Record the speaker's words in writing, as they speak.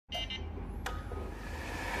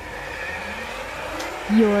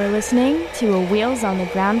You're listening to a Wheels on the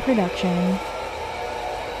Ground production.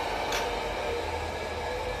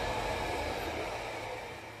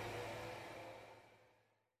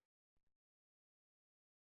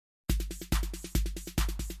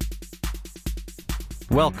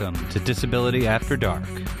 Welcome to Disability After Dark,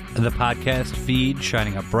 the podcast feed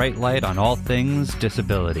shining a bright light on all things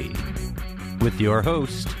disability. With your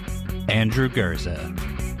host, Andrew Gurza.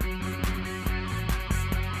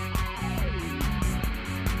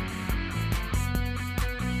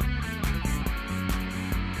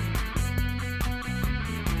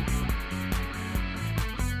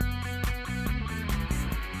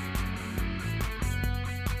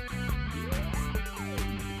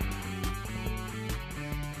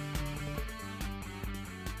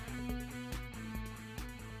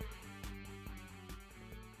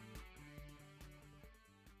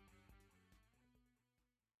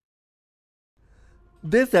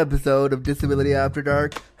 This episode of Disability After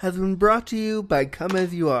Dark has been brought to you by Come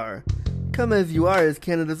As You Are. Come As You Are is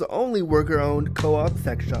Canada's only worker-owned co-op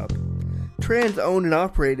sex shop. Trans-owned and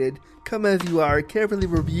operated, Come As You Are carefully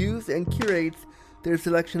reviews and curates their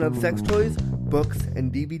selection of sex toys, books,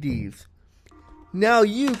 and DVDs. Now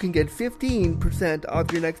you can get 15%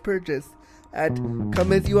 off your next purchase at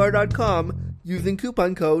comeasyouare.com using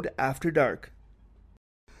coupon code AFTERDARK.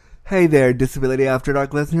 Hey there, Disability After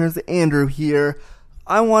Dark listeners, Andrew here.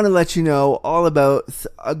 I want to let you know all about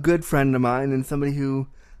a good friend of mine and somebody who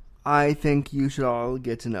I think you should all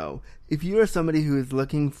get to know. If you are somebody who is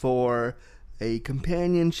looking for a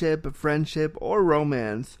companionship, a friendship, or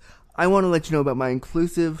romance, I want to let you know about my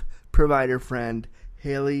inclusive provider friend,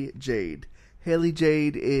 Haley Jade. Haley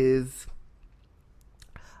Jade is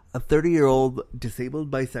a 30-year-old disabled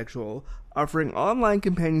bisexual offering online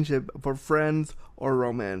companionship for friends or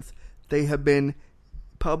romance. They have been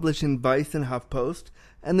published in Vice and HuffPost,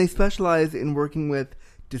 and they specialize in working with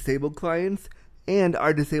disabled clients and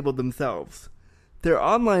are disabled themselves. Their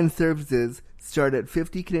online services start at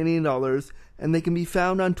 $50 Canadian, and they can be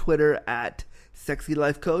found on Twitter at Sexy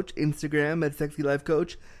Life Coach, Instagram at Sexy Life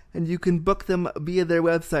Coach, and you can book them via their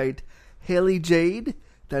website, Haley Jade,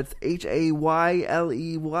 that's HAYLEYJADE.ch,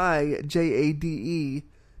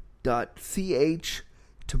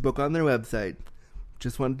 to book on their website.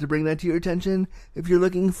 Just wanted to bring that to your attention if you're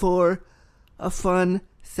looking for a fun,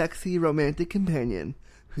 sexy, romantic companion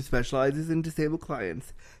who specializes in disabled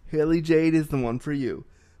clients. Haley Jade is the one for you.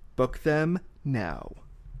 Book them now.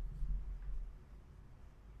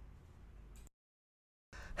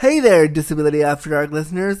 Hey there, Disability After Dark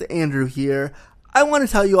listeners. Andrew here. I want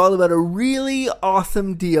to tell you all about a really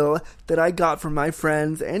awesome deal that I got from my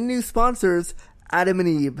friends and new sponsors, Adam and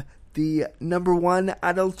Eve, the #1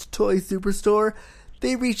 adult toy superstore.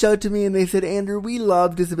 They reached out to me and they said, Andrew, we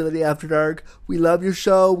love Disability After Dark. We love your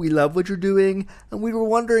show. We love what you're doing. And we were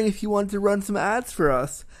wondering if you wanted to run some ads for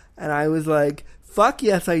us. And I was like, fuck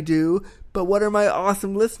yes, I do. But what are my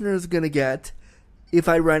awesome listeners going to get if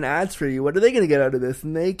I run ads for you? What are they going to get out of this?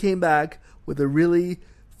 And they came back with a really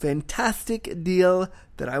fantastic deal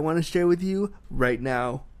that I want to share with you right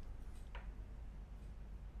now.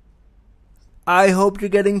 I hope you're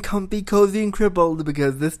getting comfy, cozy, and crippled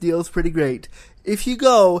because this deal is pretty great. If you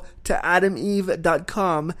go to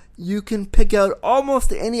adameve.com, you can pick out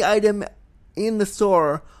almost any item in the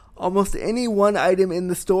store, almost any one item in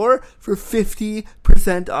the store for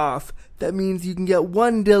 50% off. That means you can get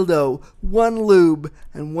one dildo, one lube,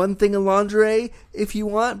 and one thing of lingerie if you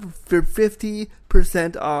want for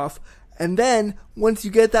 50% off. And then, once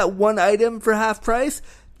you get that one item for half price,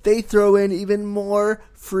 they throw in even more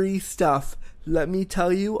free stuff. Let me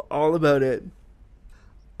tell you all about it.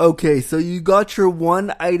 Okay, so you got your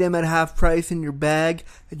one item at half price in your bag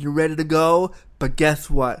and you're ready to go, but guess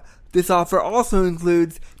what? This offer also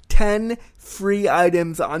includes 10 free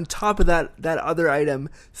items on top of that other item.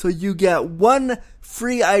 So you get one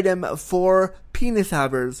free item for penis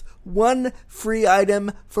havers, one free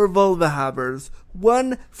item for vulva havers,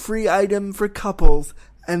 one free item for couples,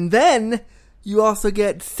 and then you also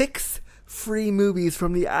get 6 free movies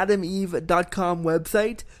from the adameve.com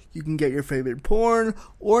website. You can get your favorite porn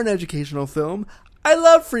or an educational film. I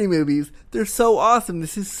love free movies. They're so awesome.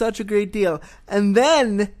 This is such a great deal. And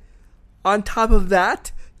then, on top of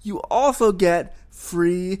that, you also get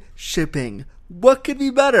free shipping. What could be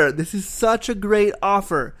better? This is such a great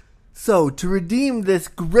offer. So, to redeem this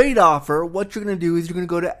great offer, what you're going to do is you're going to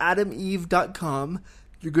go to adameve.com.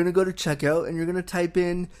 You're going to go to checkout and you're going to type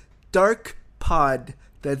in Dark Pod.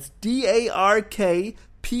 That's DARKPOD.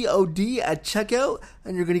 POD at checkout,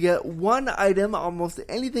 and you're going to get one item, almost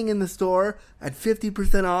anything in the store, at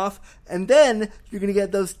 50% off, and then you're going to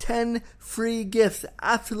get those 10 free gifts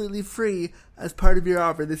absolutely free as part of your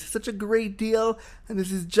offer. This is such a great deal, and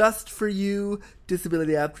this is just for you,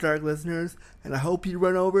 Disability After Dark listeners, and I hope you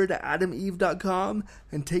run over to adameve.com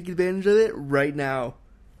and take advantage of it right now.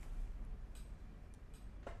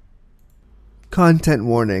 Content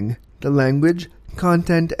warning. The language,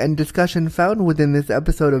 content, and discussion found within this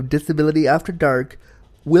episode of Disability After Dark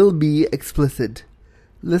will be explicit.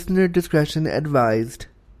 Listener discretion advised.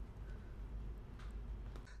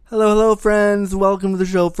 Hello, friends. Welcome to the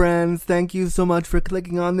show, friends. Thank you so much for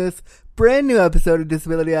clicking on this brand new episode of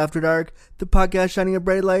Disability After Dark, the podcast shining a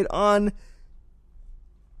bright light on...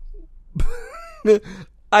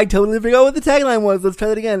 I totally forgot what the tagline was. Let's try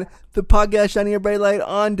that again. The podcast shining a bright light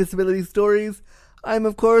on disability stories. I'm,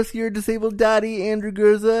 of course, your disabled daddy, Andrew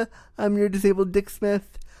Gurza. I'm your disabled Dick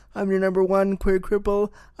Smith. I'm your number one queer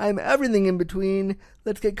cripple. I'm everything in between.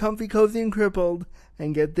 Let's get comfy, cozy, and crippled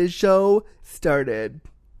and get this show started.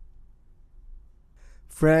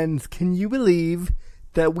 Friends, can you believe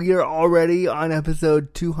that we are already on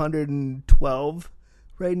episode 212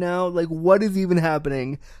 right now? Like, what is even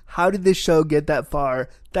happening? How did this show get that far?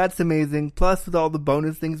 That's amazing. Plus, with all the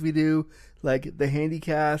bonus things we do, like the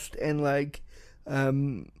Handycast and like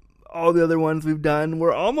all the other ones we've done,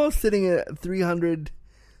 we're almost sitting at 300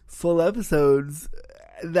 full episodes.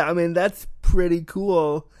 I mean, that's pretty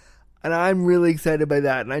cool, and I'm really excited by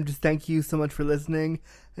that. And I just thank you so much for listening,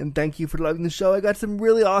 and thank you for loving the show. I got some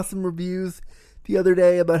really awesome reviews the other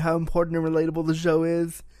day about how important and relatable the show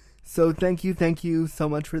is. So thank you so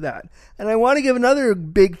much for that. And I want to give another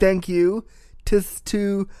big thank you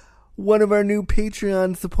to one of our new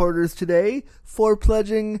Patreon supporters today for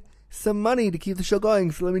pledging some money to keep the show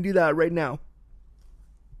going. So let me do that right now.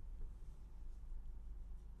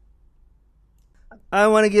 I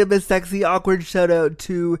want to give a sexy, awkward shout out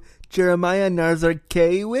to Jeremiah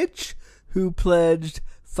Nazarkiewicz, who pledged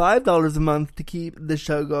 $5 a month to keep the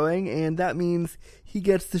show going, and that means he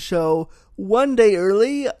gets the show one day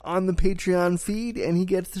early on the Patreon feed, and he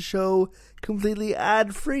gets the show completely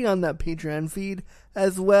ad-free on that Patreon feed,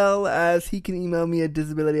 as well as he can email me at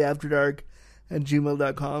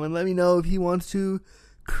disabilityafterdark@gmail.com and let me know if he wants to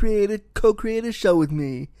co-create a show with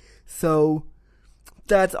me. So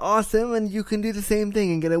that's awesome, and you can do the same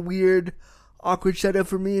thing and get a weird, awkward shout out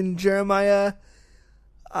from me and Jeremiah.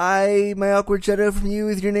 My awkward shout out from you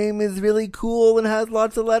is your name is really cool and has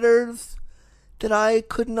lots of letters that I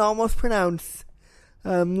couldn't almost pronounce.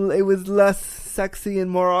 It was less sexy and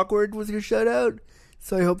more awkward was your shout out,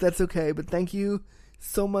 so I hope that's okay. But thank you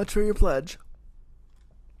so much for your pledge.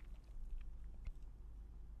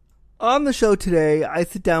 On the show today, I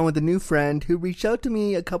sit down with a new friend who reached out to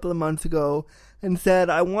me a couple of months ago and said,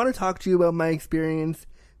 I want to talk to you about my experience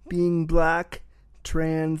being black,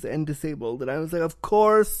 trans, and disabled. And I was like, of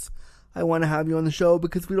course I want to have you on the show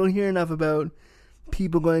because we don't hear enough about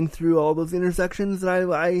people going through all those intersections.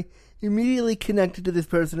 And I immediately connected to this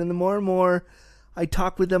person, and the more and more I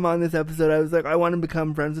talked with them on this episode, I was like, I want to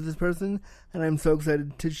become friends with this person, and I'm so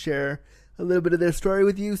excited to share a little bit of their story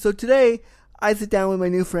with you. So today I sit down with my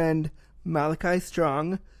new friend Malachi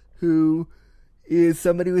Strong, who is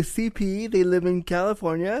somebody with CP. They live in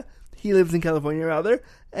California. He lives in California, rather.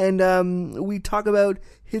 And we talk about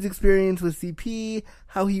his experience with CP,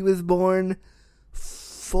 how he was born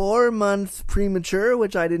 4 months premature,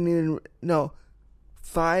 which I didn't even... No,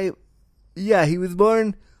 5... Yeah, he was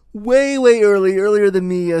born way earlier than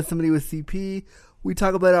me as somebody with CP. We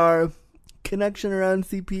talk about our connection around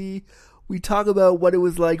CP. We talk about what it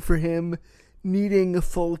was like for him needing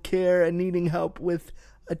full care and needing help with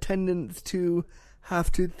attendance to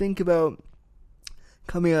have to think about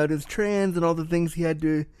coming out as trans and all the things he had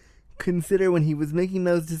to consider when he was making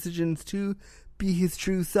those decisions to be his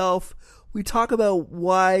true self. We talk about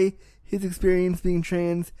why his experience being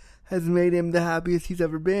trans has made him the happiest he's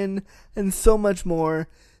ever been, and so much more.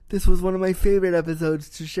 This was one of my favorite episodes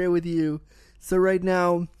to share with you. So right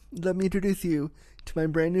now, let me introduce you to my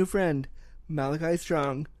brand new friend, Malachi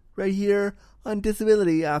Strong, right here on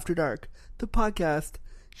Disability After Dark, the podcast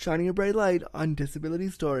shining a bright light on disability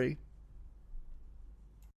story.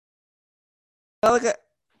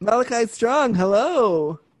 Malachi Strong,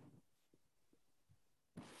 hello.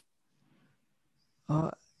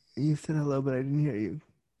 You said hello, but I didn't hear you.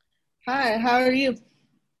 Hi, how are you?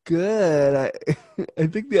 Good. I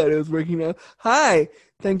think the audio is working now. Hi.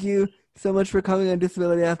 Thank you so much for coming on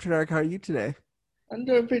Disability After Dark. How are you today? I'm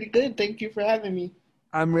doing pretty good. Thank you for having me.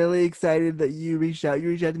 I'm really excited that you reached out. You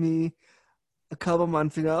reached out to me a couple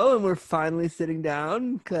months ago, and we're finally sitting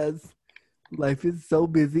down because life is so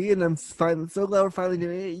busy, and I'm so glad we're finally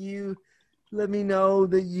doing it. You let me know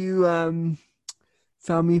that you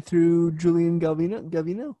found me through Julian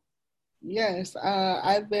Galvino. Yes,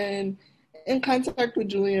 I've been in contact with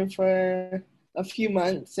Julian for a few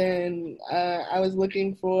months, and I was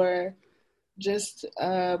looking for just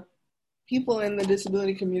people in the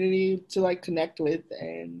disability community to like connect with,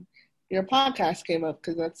 and your podcast came up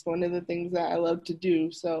because that's one of the things that I love to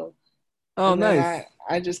do. So, Oh, and then nice.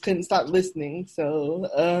 I just couldn't stop listening. So,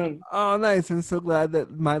 Oh, nice. I'm so glad that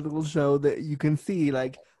my little show that you can see,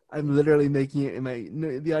 like, I'm literally making it in my,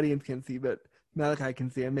 no, the audience can't see, but Malachi can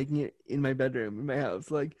see. I'm making it in my bedroom, in my house.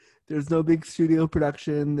 Like, there's no big studio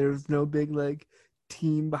production. There's no big, like,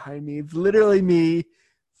 team behind me. It's literally me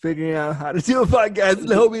figuring out how to do a podcast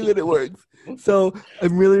and hoping that it works. So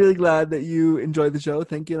I'm really, really glad that you enjoyed the show.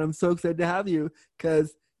 Thank you. And I'm so excited to have you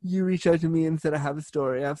because you reached out to me and said, I have a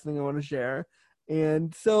story. I have something I want to share.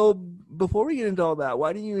 And so before we get into all that,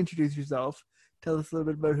 why don't you introduce yourself? Tell us a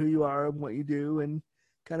little bit about who you are and what you do and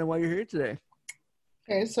kind of why you're here today.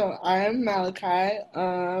 okay, so I'm Malachi.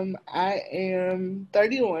 I am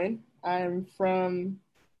 31. I'm from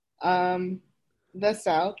the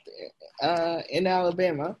South, in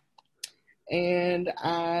Alabama, and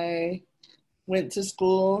I went to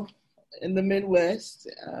school in the Midwest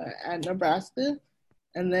at Nebraska.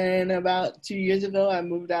 And then about 2 years ago, I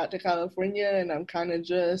moved out to California, and I'm kind of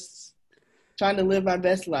just trying to live my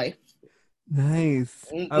best life. Nice.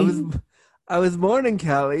 Mm-hmm. I was born in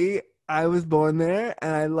Cali. I was born there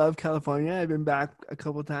and I love California. I've been back a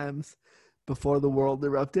couple times before the world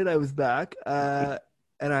erupted. I was back. And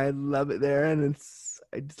I love it there and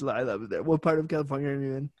I love it there. What part of California are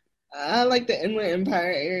you in? I like the Inland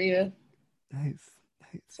Empire area, Nice.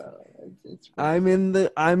 so it's I'm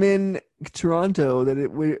in Toronto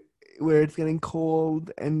where it's getting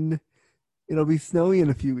cold and it'll be snowy in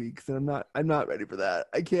a few weeks and I'm not ready for that.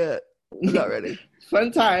 I'm not ready.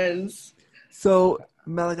 fun times. So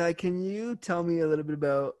Malachi, can you tell me a little bit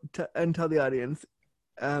about and tell the audience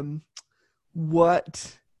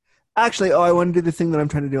what actually I want to do this thing that I'm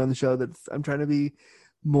trying to do on the show I'm trying to be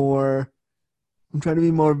more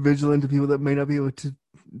vigilant to people that may not be able to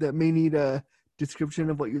that may need a description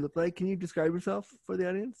of what you look like. Can you describe yourself for the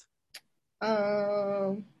audience?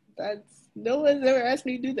 That's no one's ever asked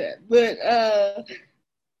me to do that, but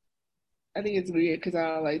I think it's weird because I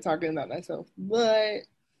don't like talking about myself. But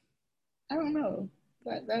I don't know.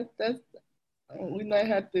 That's we might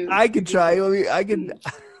have to. I could try. I could.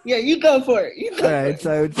 Yeah, you go for it. You go All for right. it.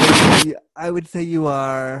 So I would say you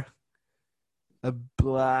are a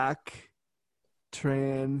black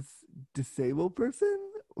trans disabled person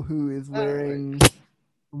who is wearing,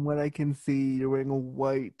 from what I can see, you're wearing a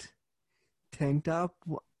white tank top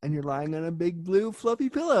and you're lying on a big blue fluffy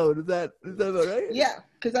pillow. Is that about right? Yeah,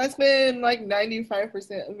 because I spend like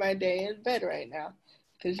 95% of my day in bed right now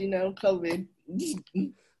because COVID.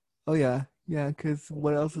 Oh yeah. Because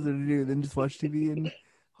what else is there to do than just watch TV and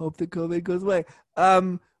hope that COVID goes away?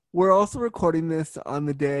 We're also recording this on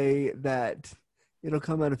the day that it'll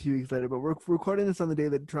come out a few weeks later, but we're recording this on the day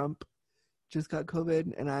that Trump just got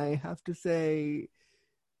COVID, and I have to say,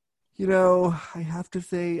 I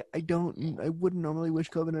wouldn't normally wish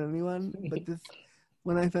COVID on anyone, but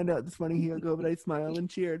when I found out this morning he got COVID, I smiled and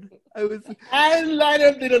cheered. I might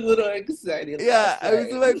have been a little excited. Yeah, I was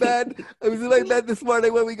in my bed. I was in my bed this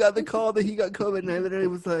morning when we got the call that he got COVID, and I literally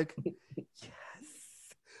was like, yes.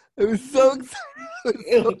 I was so excited.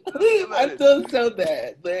 I feel so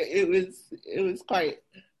bad, but it was quite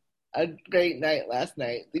a great night last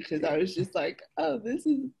night because I was just like, oh, this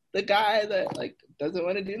is the guy that like doesn't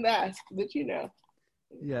want to do masks, but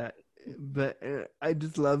Yeah, but I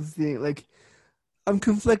just love seeing, like, I'm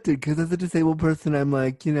conflicted because as a disabled person, I'm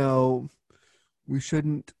like, we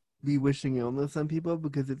shouldn't be wishing illness on people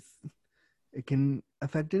because it can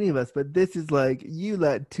affect any of us. But this is like, you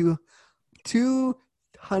let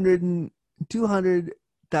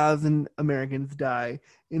 200,000 Americans die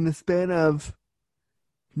in the span of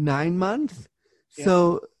 9 months. Yeah.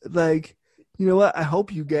 So, like, you know what? I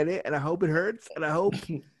hope you get it, and I hope it hurts, and I hope,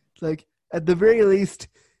 like, at the very least,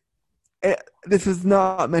 this is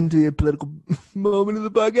not meant to be a political moment of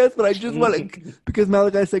the podcast, but I just want to, because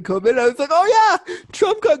Malachi said COVID, I was like, oh yeah,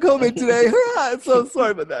 Trump got COVID today. Hurrah! So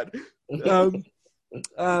sorry about that.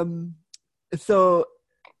 So,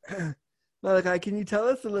 Malachi, can you tell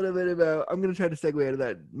us a little bit about, I'm going to try to segue out of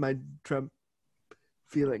that, my Trump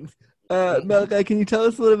feelings. Malachi, can you tell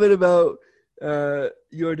us a little bit about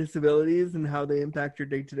your disabilities and how they impact your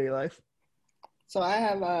day-to-day life? So I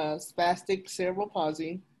have spastic cerebral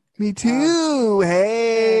palsy. Me too.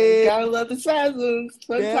 Hey. Gotta love the spasms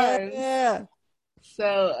sometimes. Yeah.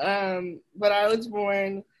 So, but I was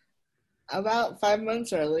born about 5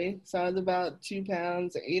 months early. So I was about 2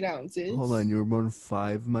 pounds, 8 ounces. Hold on, you were born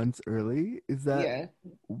 5 months early? Is that? Yeah,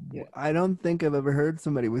 yeah, I don't think I've ever heard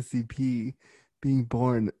somebody with CP being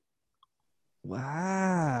born.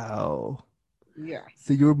 Wow. yeah,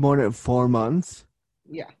 So you were born at 4 months?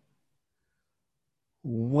 yeah.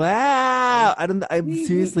 Wow. I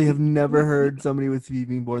seriously have never heard somebody with CP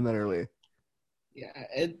being born that early. Yeah,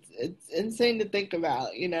 it's insane to think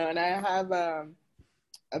about, and I have a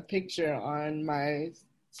picture on my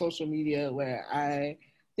social media where I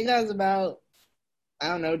think I was about, I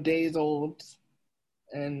don't know, days old,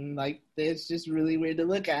 and like it's just really weird to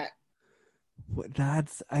look at.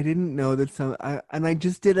 I didn't know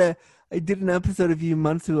that I did an episode a few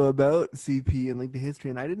months ago about CP and like the history,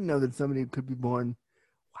 and I didn't know that somebody could be born.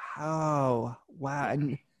 Wow. Wow. Yeah.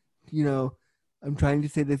 And you know, I'm trying to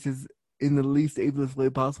say this is in the least ableist way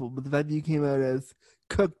possible, but the fact that you came out as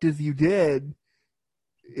cooked as you did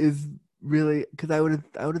is really, because I would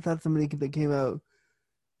have thought somebody that came out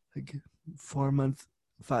like 4 months,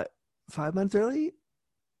 5 months early.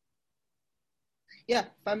 Yeah,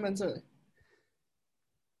 5 months early.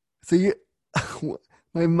 So you,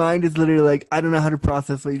 my mind is literally like, I don't know how to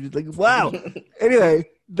process what you just like. Wow. Anyway,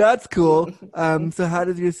 that's cool. So how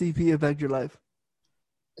does your CP affect your life?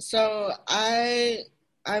 So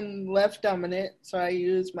I'm left dominant, so I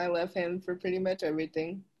use my left hand for pretty much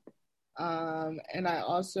everything. And I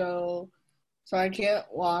also, so I can't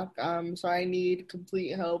walk, so I need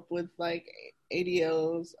complete help with like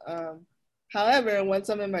ADLs. However, once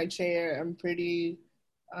I'm in my chair, I'm pretty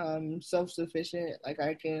self-sufficient. Like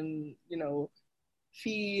I can,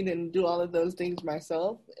 feed and do all of those things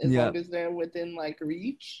myself as Yeah. long as they're within like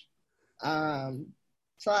reach. Um,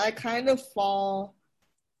 so I kind of fall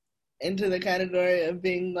into the category of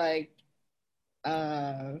being like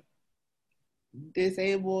uh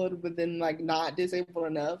disabled, but then like not disabled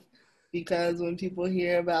enough, because when people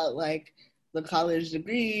hear about like the college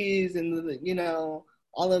degrees and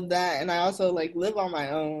all of that, and I also like live on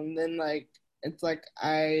my own, then like it's like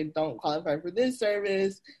I don't qualify for this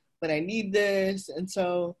service, but I need this, and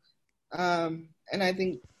so and I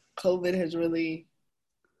think COVID has really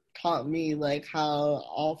taught me like how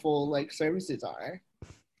awful like services are.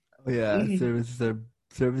 Oh yeah,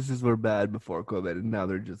 services were bad before COVID, and now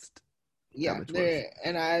they're just that Yeah, much worse. there,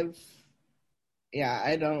 and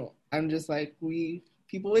I'm just like, we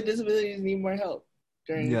people with disabilities need more help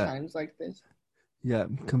during Yeah, times like this. yeah,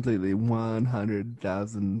 completely,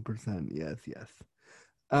 100,000%. Yes, yes.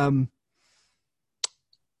 Um,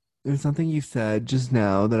 there's something you said just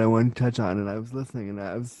now that I wanted to touch on, and I was listening, and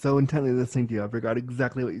I was so intently listening to you, I forgot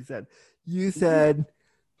exactly what you said. You said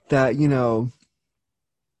that you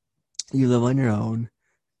live on your own,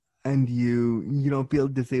 and you don't feel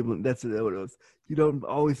disabled. That's what it was. You don't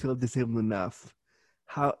always feel disabled enough.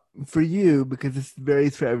 How for you, because this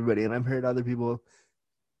varies for everybody, and I've heard other people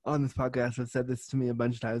on this podcast have said this to me a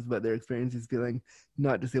bunch of times about their experiences feeling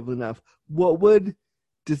not disabled enough. What would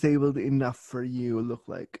disabled enough for you look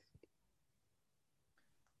like?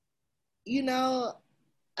 I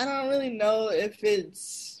don't really know if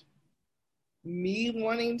it's me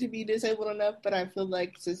wanting to be disabled enough, but I feel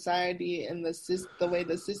like society and the way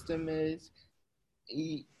the system is,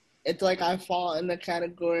 it's like I fall in the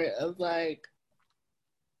category of like,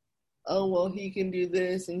 oh, well, he can do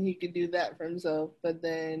this and he can do that for himself, but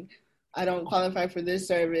then I don't qualify for this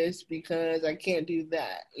service because I can't do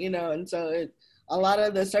that, and so a lot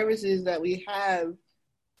of the services that we have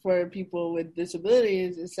for people with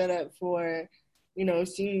disabilities is set up for,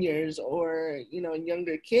 seniors or,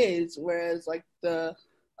 younger kids, whereas like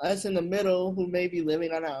us in the middle who may be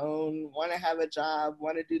living on our own, want to have a job,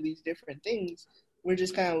 want to do these different things, we're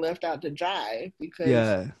just kind of left out to dry because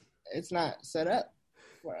Yeah. it's not set up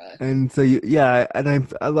for us. And so yeah,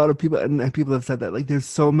 and a lot of people and people have said that like there's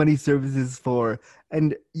so many services for,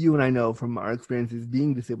 and you and I know from our experiences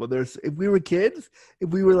being disabled. If we were kids, if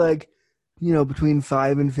we were like, between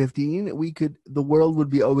 5 and 15, the world would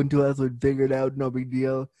be open to us. We'd figure it out, no big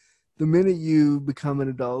deal. The minute you become an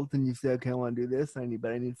adult and you say, okay, I want to do this, I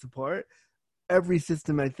need support. Every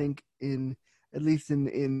system, I think, at least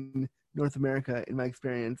in North America, in my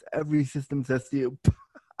experience, every system says to you,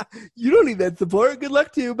 you don't need that support. Good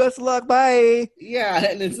luck to you. Best of luck. Bye. Yeah,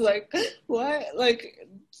 and it's like, what? Like,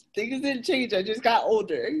 things didn't change. I just got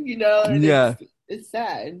older, and Yeah. it's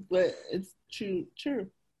sad, but it's true.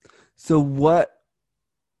 So what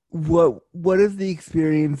has the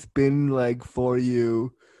experience been like for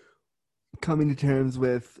you coming to terms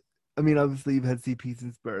with, I mean, obviously you've had CP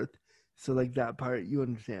since birth, so like that part you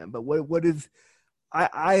understand, but what is,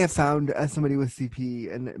 I have found as somebody with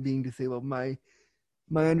CP and being disabled,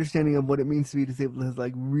 my understanding of what it means to be disabled has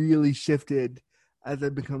like really shifted as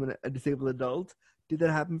I've become a disabled adult. Did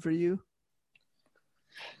that happen for you?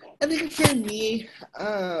 I think for me,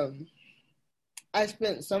 I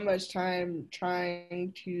spent so much time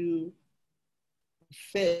trying to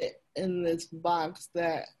fit in this box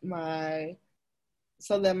that my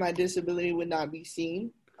disability would not be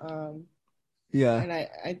seen. Yeah. And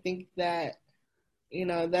I think that,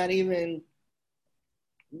 that even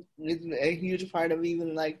is a huge part of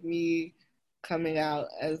even like me coming out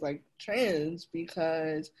as like trans,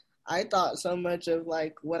 because I thought so much of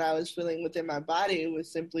like what I was feeling within my body was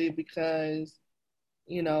simply because,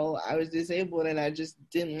 I was disabled, and I just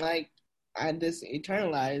didn't like, I just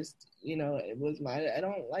internalized, it was I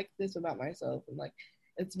don't like this about myself. And like,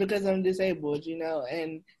 it's because I'm disabled,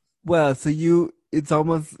 and Well, so it's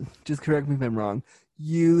almost, just correct me if I'm wrong.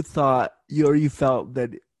 You thought you felt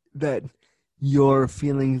that your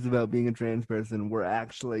feelings about being a trans person were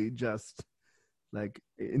actually just like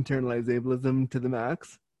internalized ableism to the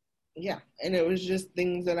max. yeah. And it was just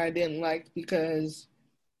things that I didn't like because,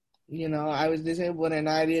 I was disabled, and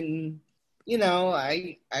I didn't,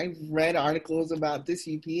 I read articles about the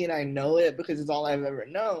CP, and I know it because it's all I've ever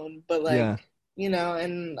known. But like, Yeah.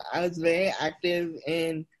 and I was very active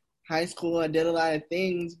in high school. I did a lot of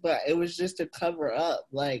things, but it was just to cover up.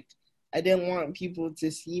 Like, I didn't want people to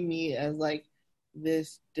see me as like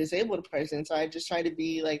this disabled person. So I just tried to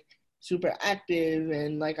be like super active,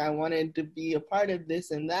 and like I wanted to be a part of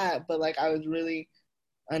this and that, but like I was really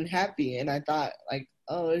unhappy, and I thought like,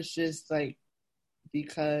 oh, it's just like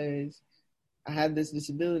because I have this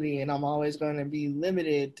disability and I'm always going to be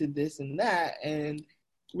limited to this and that. And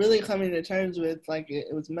really coming to terms with like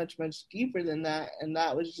it was much, much deeper than that. And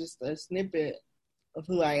that was just a snippet of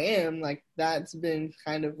who I am. Like, that's been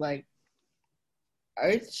kind of like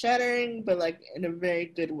earth shattering, but like in a very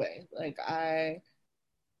good way. Like, I'm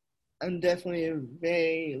definitely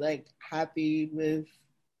very like happy with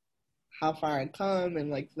how far I come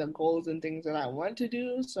and like the goals and things that I want to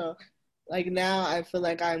do. So like now I feel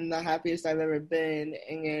like I'm the happiest I've ever been.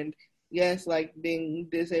 And yes, like being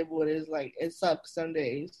disabled is like, it sucks some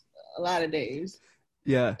days, a lot of days.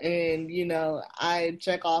 Yeah. And I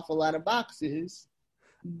check off a lot of boxes,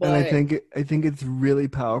 And I but think it's really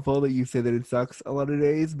powerful that you say that it sucks a lot of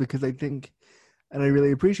days, because and I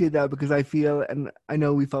really appreciate that, because I feel, and I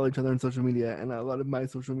know we follow each other on social media, and a lot of my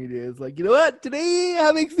social media is like, you know what, today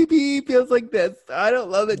having CP feels like this. I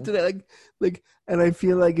don't love it today. And I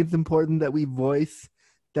feel like it's important that we voice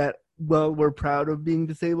that, well, we're proud of being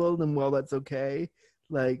disabled, and while that's okay,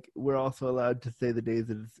 like we're also allowed to say the days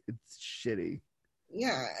that it's shitty.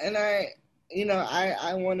 yeah. And I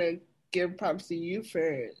want to give props to you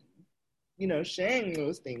for, sharing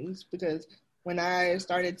those things, because when I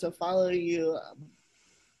started to follow you,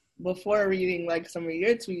 before reading like some of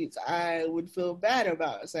your tweets, I would feel bad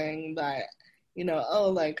about saying that, oh,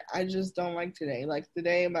 like I just don't like today. Like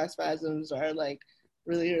today my spasms are like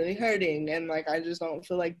really, really hurting, and like I just don't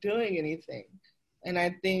feel like doing anything. And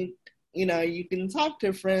I think, you can talk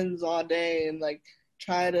to friends all day and like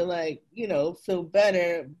try to like, feel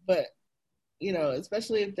better, but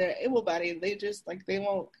especially if they're able-bodied, they just like they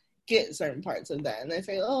won't get certain parts of that, and they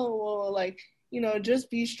say, oh, well, like, just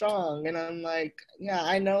be strong. And I'm like, yeah,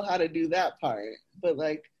 I know how to do that part, but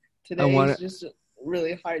like I today want is to, just a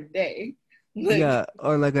really hard day. Like, yeah,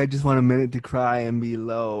 or like I just want a minute to cry and be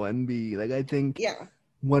low and be like, I think yeah,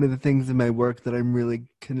 one of the things in my work that I'm really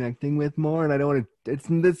connecting with more, and I don't want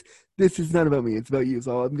to, this is not about me, it's about you.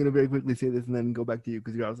 So I'm going to very quickly say this and then go back to you,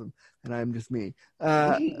 because you're awesome and I'm just me.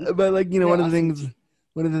 But like, you're one of the awesome things,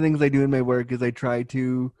 too. I do in my work is I try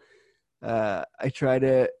to, get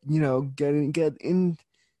in,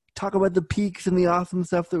 talk about the peaks and the awesome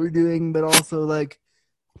stuff that we're doing, but also like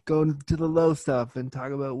go to the low stuff and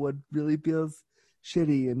talk about what really feels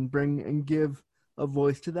shitty, and bring and give a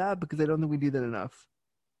voice to that, because I don't think we do that enough.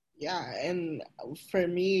 Yeah, and for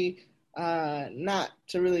me, not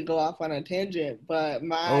to really go off on a tangent, but Oh,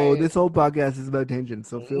 my this whole podcast is about tangents,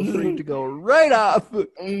 so feel free to go right off.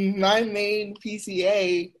 my main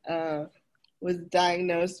PCA was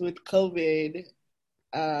diagnosed with COVID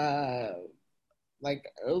uh, like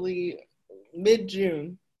early mid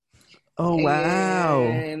June, Oh, wow.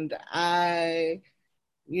 and I,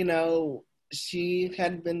 you know, she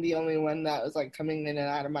had been the only one that was like coming in and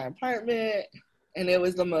out of my apartment, and it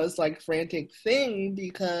was the most like frantic thing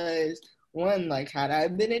because one, like, had I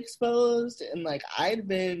been exposed, and like I'd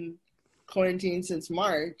been quarantined since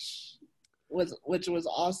March, which was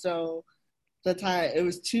also the time. It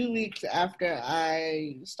was 2 weeks after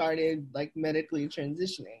I started like medically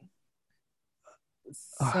transitioning.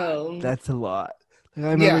 Ah, So that's a lot.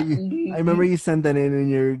 Like, Yeah. I remember you sent that in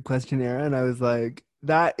your questionnaire, and I was like,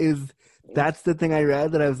 that's the thing I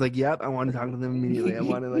read that I was like, yep, I want to talk to them immediately. I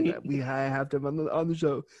want to I have to have them on the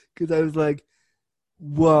show because I was like,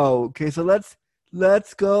 whoa, okay, so let's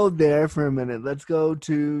go there for a minute. Let's go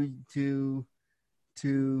to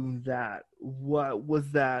that. What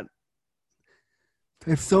was that? I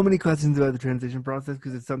have so many questions about the transition process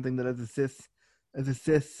because it's something that as a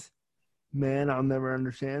cis man, I'll never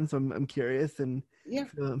understand. So I'm curious, and Yeah.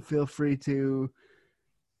 feel free to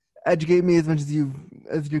educate me as much as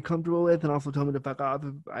you're comfortable with, and also tell me to fuck off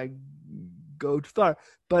if I go too far.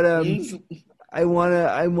 But I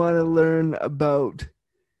wanna learn about,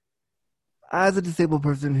 as a disabled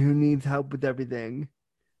person who needs help with everything,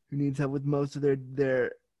 who needs help with most of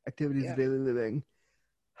their activities Yeah. of daily living.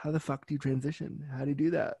 How the fuck do you transition? How do you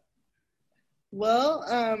do that? Well,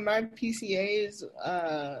 my PCAs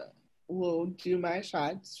will do my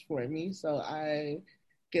shots for me, so I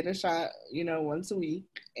get a shot, once a week,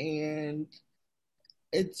 and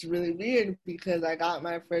it's really weird because I got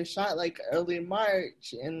my first shot like early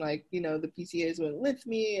March, and like the PCAs went with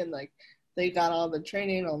me, and like they got all the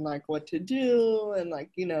training on like what to do, and like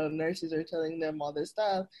nurses are telling them all this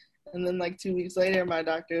stuff, and then like 2 weeks later, my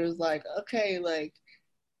doctor was like, okay, like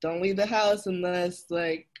don't leave the house unless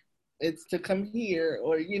like it's to come here,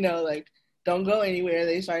 or like don't go anywhere.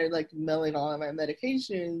 They started like mailing all of my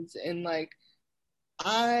medications, and like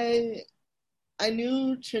I I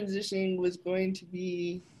knew transitioning was going to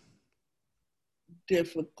be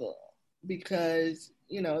difficult because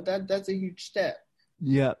that's a huge step.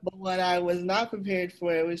 Yeah. But what I was not prepared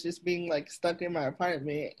for was just being like stuck in my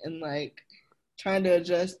apartment and like trying to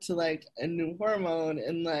adjust to like a new hormone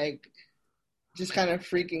and like just kind of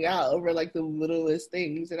freaking out over like the littlest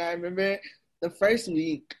things. And I remember the first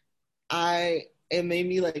week, it made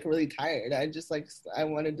me like really tired. I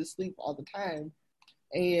wanted to sleep all the time,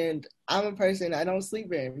 and I'm a person, I don't sleep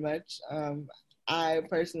very much. I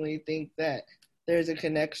personally think that there's a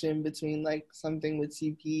connection between like something with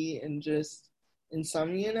CP and just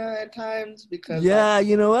insomnia at times because like Yeah,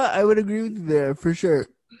 you know what? I would agree with you there for sure.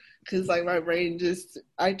 because like my brain just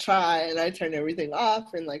I try and I turn everything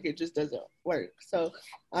off and like it just doesn't work. So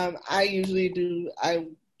I usually do a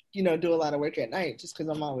lot of work at night just because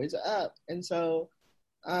I'm always up. And so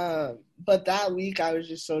but that week I was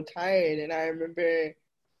just so tired, and I remember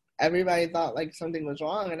everybody thought like something was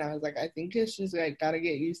wrong, and I was like, I think it's just like gotta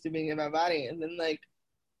get used to being in my body. And then like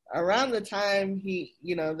around the time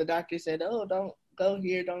the doctor said, oh, don't go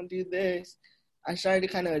here, don't do this, I started to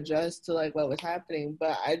kind of adjust to like what was happening.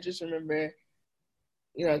 But I just remember,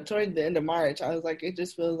 toward the end of March, I was like, it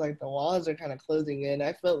just feels like the walls are kind of closing in.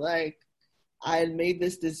 I felt like I had made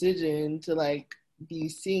this decision to like be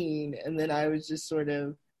seen, and then I was just sort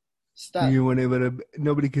of stuck. You weren't able to.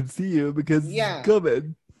 Nobody could see you because Yeah.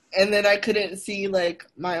 COVID. And then I couldn't see like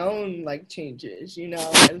my own like changes,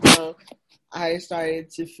 and so I started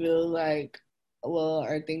to feel like, well,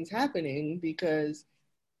 are things happening? Because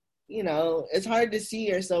it's hard to see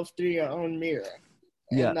yourself through your own mirror.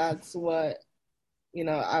 Yeah. And that's what,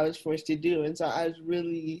 I was forced to do. And so I was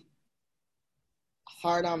really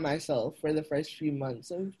hard on myself for the first few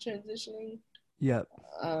months of transitioning. Yeah.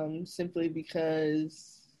 Simply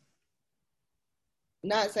because,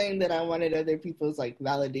 not saying that I wanted other people's like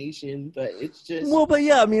validation, but it's just. Well, but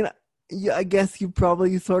yeah, I mean, yeah, I guess you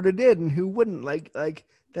probably sort of did, and who wouldn't? Like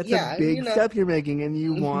that's a big step you're making, and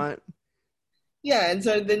you want. Yeah, and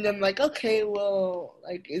so then I'm like, okay, well,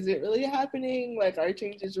 like, is it really happening? Like, our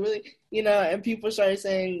change is really, and people started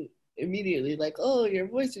saying immediately, like, oh, your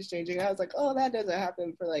voice is changing. I was like, oh, that doesn't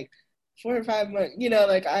happen for like 4 or 5 months.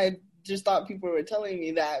 Like, I just thought people were telling me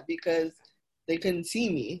that because they couldn't see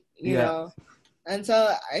me, you know? And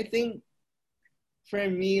so I think for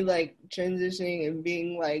me, like, transitioning and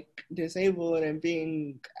being like disabled and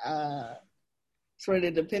being sort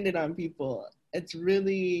of dependent on people,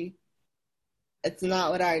 it's not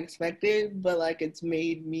what I expected, but like it's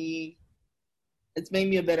made me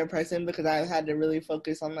a better person because I've had to really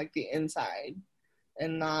focus on like the inside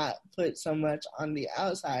and not put so much on the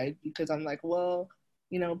outside, because I'm like, well,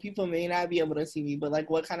 people may not be able to see me, but like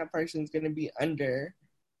what kind of person is going to be under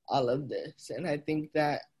all of this? And I think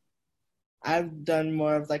that I've done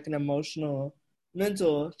more of like an emotional,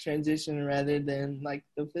 mental transition rather than like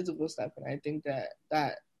the physical stuff. And I think that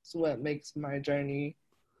that's what makes my journey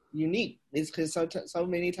unique, is because so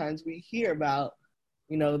many times we hear about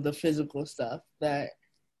the physical stuff that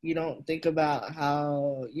you don't think about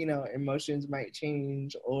how emotions might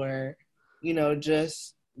change, or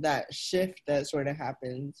just that shift that sort of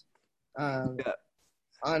happens on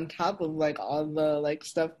top of like all the like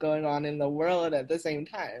stuff going on in the world at the same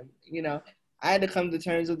time. I had to come to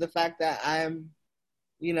terms with the fact that I'm,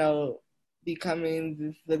 you know,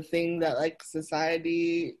 becoming the thing that like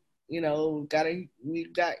society, we've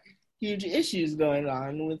got huge issues going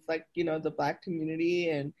on with like, the Black community,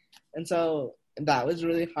 and so that was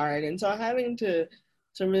really hard. And so having to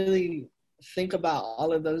really think about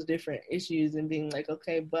all of those different issues and being like,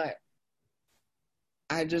 okay, but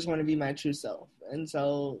I just want to be my true self. And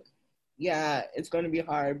so, yeah, it's going to be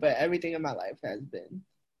hard, but everything in my life has been.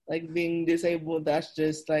 Like being disabled, that's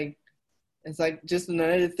just like, it's like just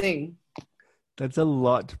another thing. That's a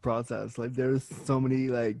lot to process. Like there's so many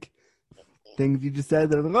like things you just said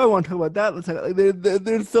that I'm like, oh, I want to talk about that. Let's talk. Like,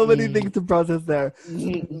 there's so many things to process there.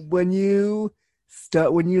 When you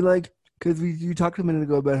like, because you talked a minute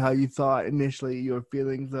ago about how you thought initially your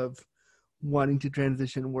feelings of wanting to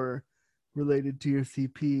transition were related to your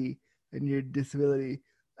CP and your disability.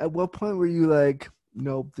 At what point were you like,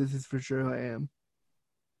 nope, this is for sure who I am?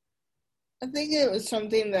 I think it was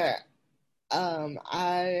something that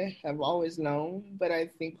I have always known, but I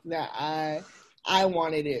think that I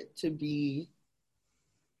wanted it to be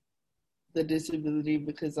the disability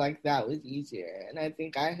because like that was easier. And I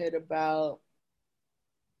think I hit about,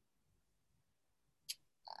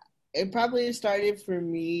 it probably started for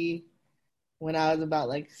me when I was about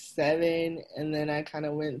like 7, and then I kind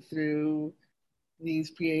of went through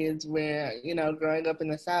these periods where, growing up in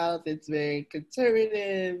the South, it's very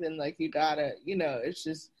conservative and like you gotta,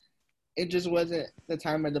 it just wasn't the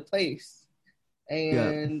time or the place. Yeah.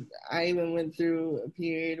 And I even went through a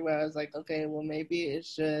period where I was like, okay, well, maybe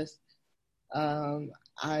it's just,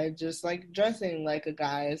 I just like dressing like a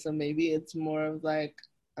guy. So maybe it's more of like,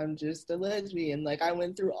 I'm just a lesbian. Like I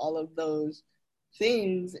went through all of those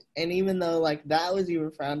things. And even though like that was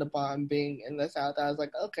even frowned upon being in the South, I was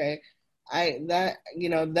like, okay, that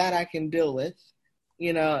I can deal with,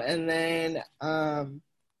 and then,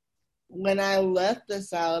 when I left the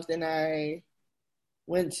South and I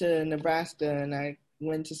went to Nebraska and I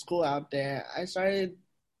went to school out there, I started,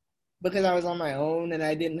 because I was on my own and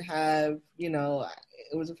I didn't have,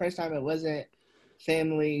 it was the first time it wasn't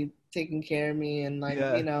family taking care of me. And like,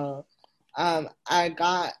 Yeah. I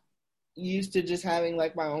got used to just having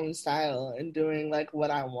like my own style and doing like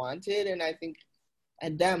what I wanted. And I think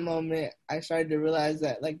at that moment, I started to realize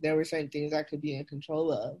that like there were certain things I could be in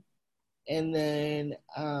control of. And then,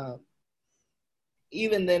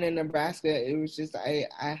 even then in Nebraska, it was just I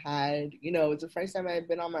had, it was the first time I had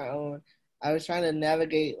been on my own. I was trying to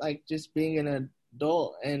navigate like just being an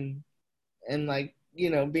adult and like,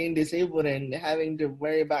 being disabled and having to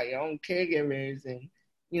worry about your own caregivers and,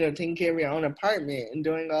 taking care of your own apartment and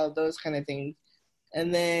doing all those kind of things.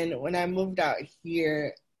 And then when I moved out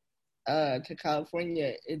here to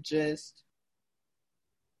California, it just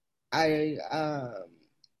I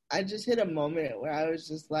just hit a moment where I was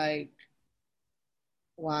just like,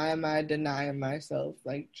 why am I denying myself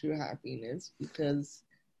like true happiness? Because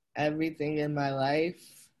everything in my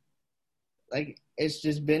life, like it's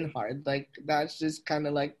just been hard. Like that's just kind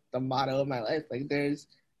of like the motto of my life. Like there's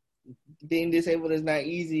being disabled is not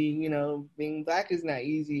easy, being Black is not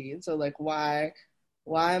easy. And so like why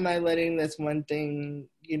am I letting this one thing,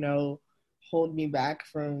 hold me back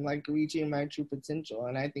from like reaching my true potential?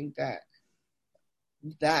 And I think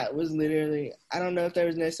that was literally, I don't know if there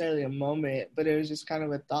was necessarily a moment, but it was just kind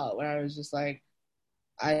of a thought where I was just like,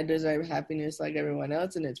 I deserve happiness like everyone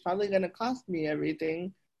else, and it's probably going to cost me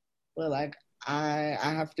everything, but like, I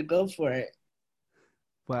have to go for it.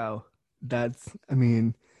 Wow.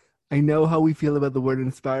 I know how we feel about the word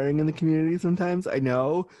inspiring in the community sometimes. I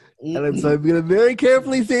know. And so I'm going to very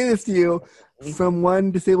carefully say this to you. From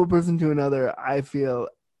one disabled person to another, I felt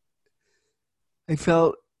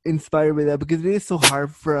inspired by that because it is so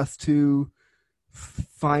hard for us to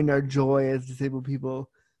find our joy as disabled people.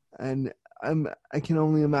 And I can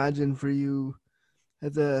only imagine for you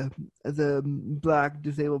as a Black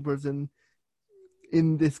disabled person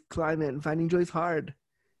in this climate, and finding joy is hard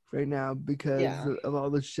right now because of all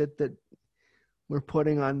the shit that we're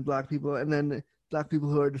putting on Black people, and then Black people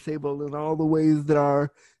who are disabled, and all the ways that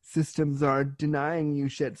our systems are denying you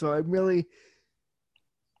shit. So I'm really,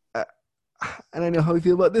 and I know how we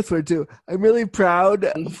feel about this word too, I'm really proud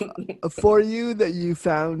for you that you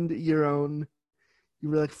found your own, you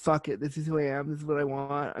were like, fuck it, this is who I am, this is what I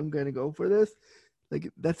want, I'm going to go for this. Like,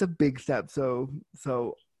 that's a big step. So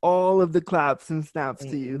all of the claps and snaps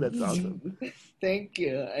to you. That's awesome. Thank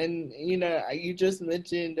you. And, you just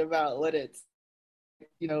mentioned about what it's,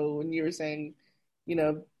 when you were saying,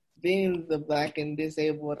 being the Black and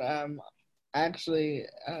disabled, actually,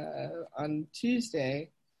 on Tuesday,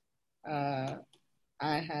 I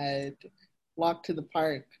had walked to the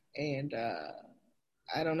park and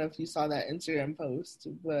I don't know if you saw that Instagram post,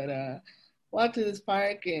 but walked to this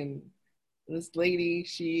park and this lady,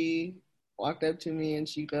 she walked up to me and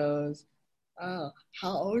she goes, "Oh,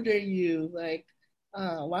 how old are you? Like,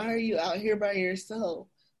 why are you out here by yourself?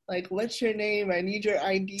 Like, what's your name? I need your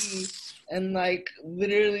ID." And like,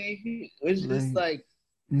 literally, it was just Like, like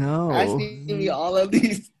no. asking me all of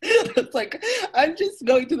these. It's like, I'm just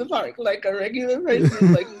going to the park like a regular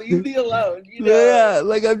person. Like, leave me alone, you know? Yeah,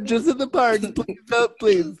 like I'm just in the park. Please, help,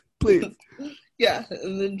 please, please. Yeah,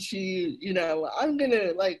 and then she, I'm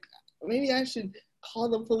gonna like, maybe I should call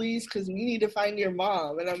the police because we need to find your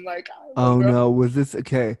mom. And I'm like, I don't know, Oh girl. no, was this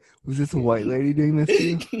okay? Was this a white lady doing this to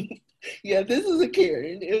you? Yeah, this is a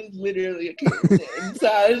Karen. It was literally a Karen. And so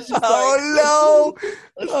I was just Oh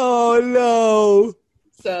like, no! Oh no!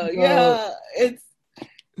 so No. yeah,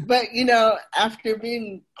 but after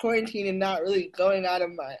being quarantined and not really going out of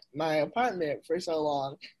my apartment for so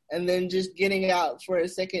long, and then just getting out for a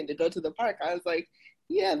second to go to the park, I was like,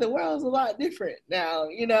 yeah, the world's a lot different now,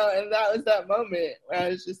 and that was that moment where I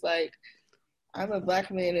was just like, I'm a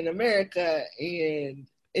Black man in America, and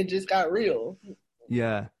it just got real.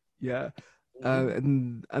 Yeah, yeah.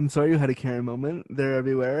 And I'm sorry you had a Karen moment. They're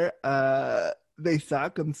everywhere. They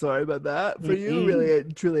suck. I'm sorry about that for you. Really, I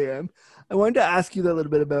truly am. I wanted to ask you a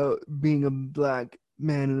little bit about being a Black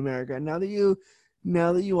man in America. Now that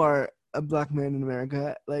you are a Black man in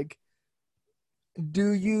America, like,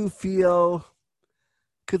 do you feel?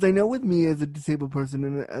 Because I know with me as a disabled person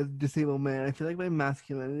and a disabled man, I feel like my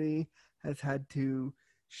masculinity has had to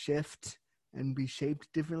shift and be shaped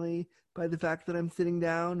differently by the fact that I'm sitting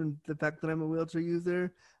down and the fact that I'm a wheelchair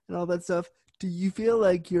user and all that stuff. Do you feel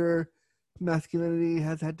like your masculinity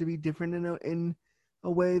has had to be different in a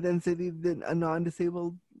way than, say, than a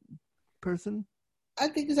non-disabled person? I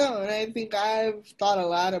think so, and I think I've thought a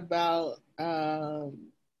lot about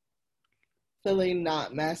feeling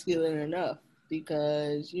not masculine enough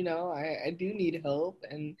because I do need help,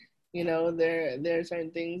 and there are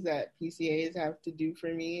certain things that PCAs have to do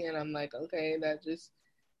for me, and I'm like, okay, that just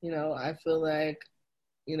I feel like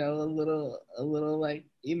a little like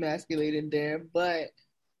emasculated there, but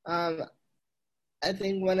um I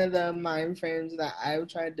think one of the mind frames that I've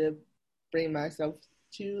tried to bring myself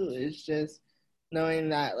to is just knowing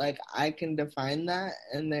that like I can define that,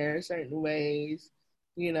 and there are certain ways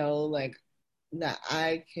like that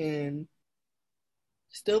I can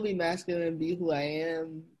still be masculine and be who I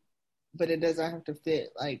am, but it doesn't have to fit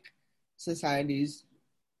like society's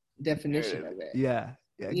definition of it. Yeah,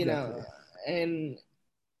 yeah, You know, exactly. and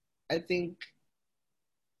I think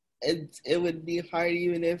it would be hard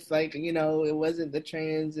even if like it wasn't the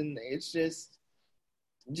trans, and it's just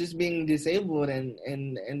being disabled, and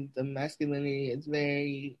the masculinity is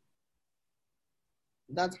very,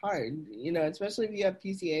 that's hard, especially if you have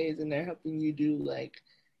PCAs and they're helping you do like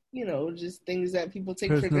just things that people take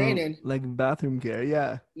for Personal, granted. like bathroom care,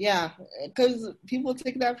 yeah. Yeah, because people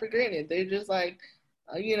take that for granted. They're just like,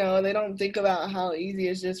 they don't think about how easy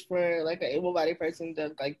it's just for like an able-bodied person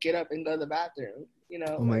to like get up and go to the bathroom.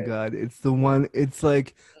 Oh my Where, God. It's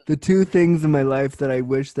like the two things in my life that I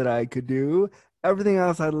wish that I could do. Everything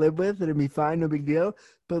else I'd live with, it'd be fine, no big deal.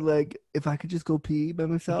 But like, if I could just go pee by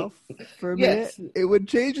myself for a minute, yes, it would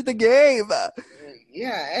change the game.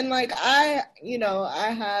 yeah, and like I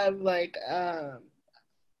have like a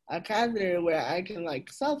catheter where I can like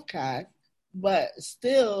self-cath, but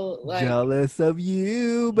still like. Jealous of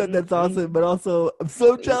you, but that's awesome. Mm-mm. But also, I'm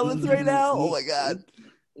so jealous right now. Oh my God.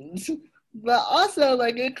 But also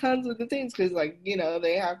like it comes with the things because like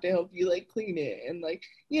they have to help you like clean it, and like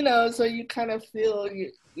so you kind of feel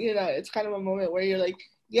it's kind of a moment where you're like,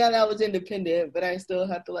 yeah, that was independent, but I still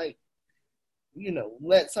have to like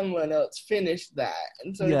let someone else finish that.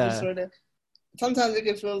 And so it just Yeah. sort of, sometimes it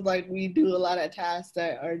can feel like we do a lot of tasks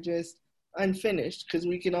that are just unfinished because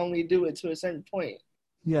we can only do it to a certain point,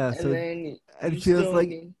 Yeah. and So then you it feels still like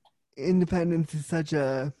need. independence is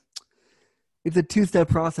it's a two-step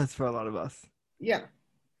process for a lot of us. Yeah.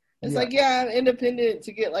 It's Yeah. like, yeah, I'm independent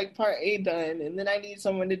to get like part A done, and then I need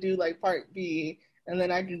someone to do like part B, and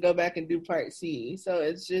then I can go back and do part C. So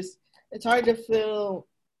it's hard to feel,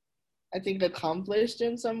 I think, accomplished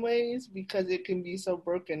in some ways because it can be so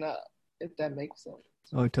broken up, if that makes sense.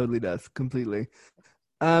 Oh, it totally does. Completely.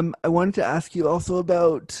 I wanted to ask you also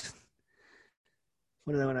about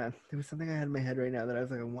what did I want to ask? There was something I had in my head right now that I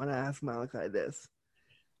was like, I want to ask Malachi this.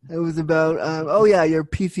 It was about, oh yeah, your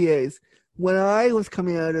PCAs. When I was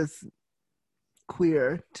coming out as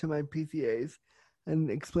queer to my PCAs and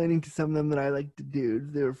explaining to some of them that I liked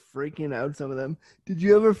dudes, they were freaking out, some of them. Did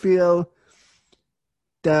you ever feel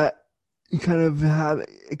that you kind of have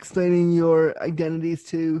explaining your identities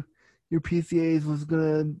to your PCAs was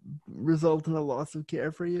gonna result in a loss of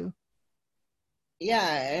care for you?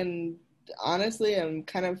 Yeah, and honestly, I'm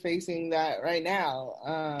kind of facing that right now.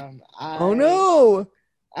 Oh no!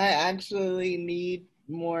 I actually need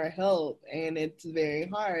more help, and it's very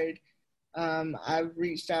hard. I've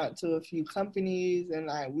reached out to a few companies, and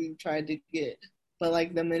we've tried to get, but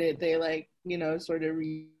like the minute they like, sort of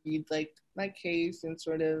read like my case and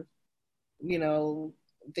sort of, you know,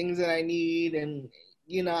 things that I need, and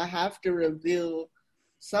I have to reveal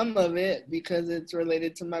some of it because it's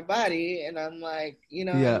related to my body, and I'm like,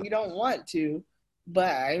 Yeah, and you don't want to,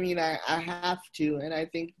 but I mean, I have to, and I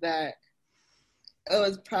think that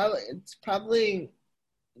it's probably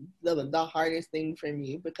the hardest thing for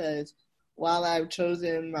me because while I've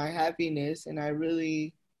chosen my happiness and I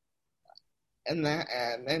really and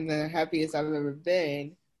the happiest I've ever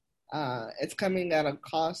been, it's coming at a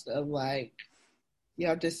cost of like you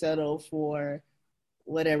have to settle for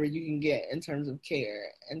whatever you can get in terms of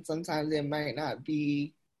care, and sometimes it might not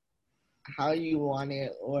be how you want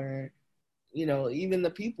it or even the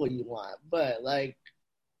people you want, but like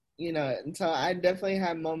and so I definitely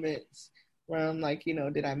have moments where I'm like,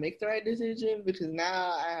 did I make the right decision? Because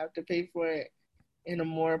now I have to pay for it in a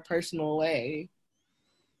more personal way,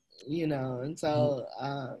 and so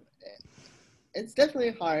it's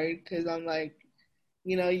definitely hard because I'm like,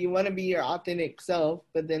 you want to be your authentic self,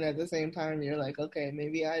 but then at the same time, you're like, okay,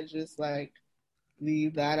 maybe I just like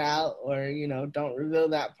leave that out or, don't reveal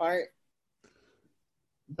that part.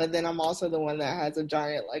 But then I'm also the one that has a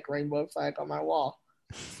giant like rainbow flag on my wall.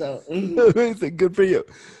 So amazing, good for you.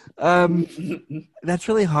 That's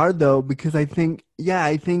really hard though, because I think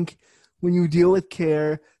when you deal with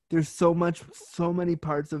care, there's so many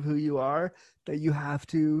parts of who you are that you have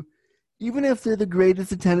to, even if they're the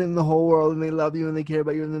greatest attendant in the whole world and they love you and they care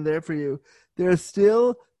about you and they're there for you, there are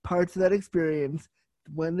still parts of that experience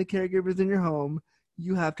when the caregiver's in your home,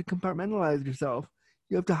 you have to compartmentalize yourself.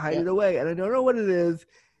 You have to hide yeah, it away. And I don't know what it is.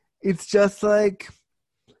 It's just like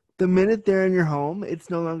the minute they're in your home, it's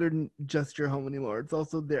no longer just your home anymore. It's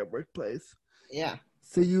also their workplace. yeah,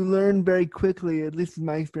 So you learn very quickly, at least in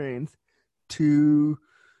my experience, to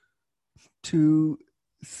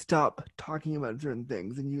stop talking about certain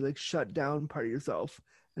things, and you like shut down part of yourself.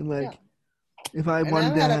 And yeah. like, if I And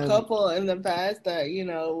wanted I've to had a have, couple in the past that,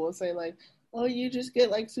 will say like, oh, you just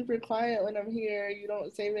get like super quiet when I'm here. You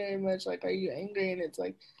don't say very much. Like, are you angry? And it's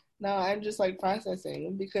like, no, I'm just like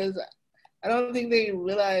processing because I don't think they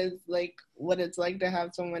realize like what it's like to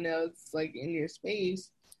have someone else like in your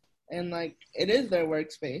space, and like it is their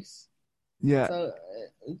workspace. yeah, So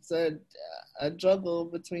it's a juggle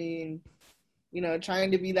between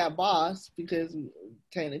trying to be that boss because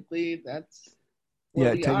technically that's what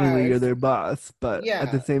yeah, we technically are. you're their boss, but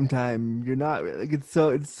at the Yeah, same time, you're not really. Like,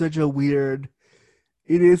 it's such a weird.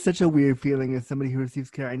 It is such a weird feeling as somebody who receives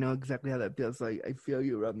care. I know exactly how that feels. So I feel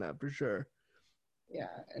you around that for sure. yeah,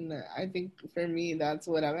 and I think for me that's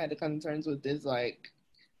what I've had to come to terms with is like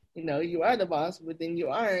you are the boss, but then you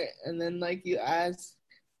aren't, and then like you ask.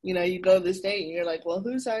 You go to the state and you're like, well,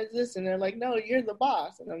 who signs this? And they're like, no, you're the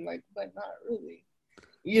boss. And I'm like, but not really.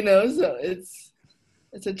 So it's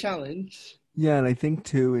a challenge. Yeah, and I think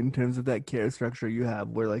too, in terms of that care structure you have,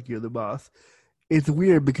 where like you're the boss, it's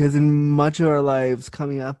weird because in much of our lives,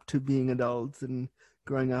 coming up to being adults and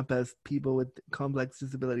growing up as people with complex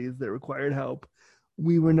disabilities that required help,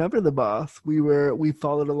 we were never the boss. We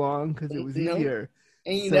followed along because it was No, easier.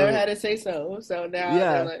 and you never So had to say so. So now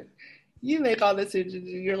they're yeah, like, you make all the decisions,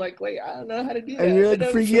 and you're like, wait, I don't know how to do and you're that. like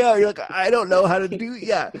freaking out. You're like, I don't know how to do.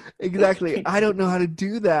 Yeah, exactly. I don't know how to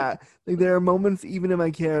do that. Like there are moments, even in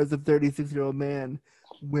my care as a 36-year-old man,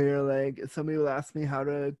 where like somebody will ask me how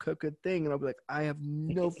to cook a thing, and I'll be like, I have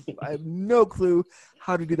no clue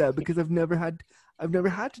how to do that because I've never had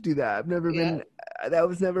to do that. I've never Yeah, been. That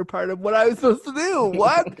was never part of what I was supposed to do.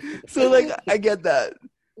 What? So like, I get that.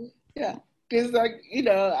 yeah, because like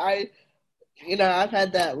I've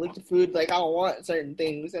had that with the food. Like, I want certain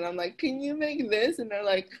things, and I'm like, "Can you make this?" And they're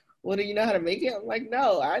like, "Well, do you know how to make it?" I'm like,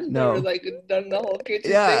 "No, I've never No. like done the whole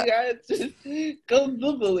kitchen Yeah. thing. I just go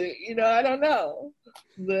Google it. I don't know."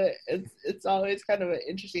 But it's always kind of an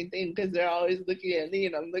interesting thing because they're always looking at me,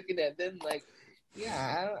 and I'm looking at them like,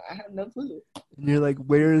 "Yeah, I have no clue." And you're like,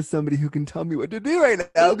 where is somebody who can tell me what to do right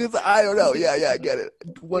now? Because I don't know. Yeah, I get it.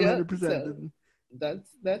 Yep. 100%. So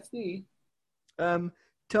that's me. Um,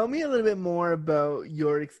 Tell me a little bit more about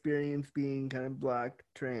your experience being kind of Black,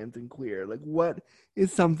 trans, and queer. Like, what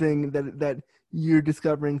is something that you're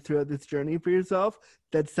discovering throughout this journey for yourself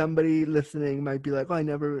that somebody listening might be like, oh, I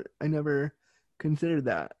never considered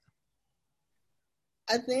that.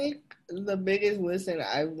 I think the biggest lesson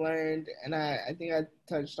I've learned, and I think I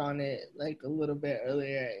touched on it like a little bit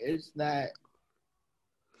earlier, is that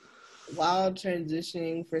while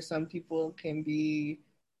transitioning for some people can be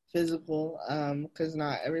physical, because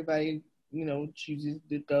not everybody, chooses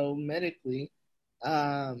to go medically,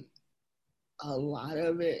 um, a lot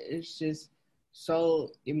of it is just so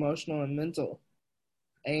emotional and mental.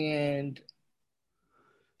 And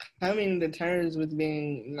coming to terms with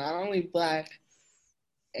being not only Black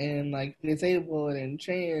and like disabled and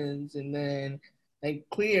trans and then like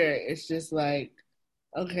queer, it's just like,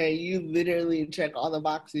 okay, you literally check all the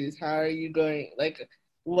boxes. How are you going? Like,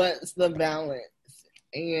 what's the balance?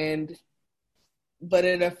 And, but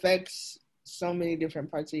it affects so many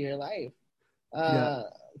different parts of your life. Yeah.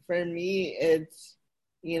 For me, it's,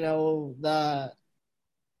 the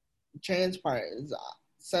trans part is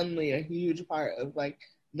suddenly a huge part of like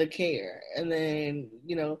the care. And then,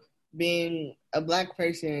 being a Black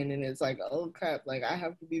person, and it's like, oh crap, like I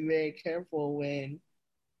have to be very careful when,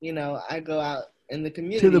 I go out in the To the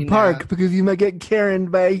community park now. because you might get Karen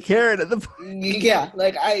by a Karen at the park. Yeah,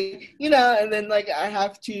 like and then like I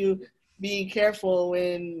have to be careful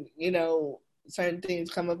when, certain things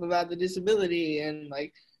come up about the disability and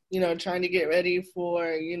like, trying to get ready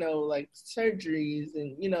for, like surgeries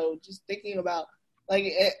and, just thinking about like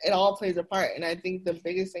it all plays a part. And I think the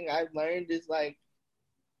biggest thing I've learned is like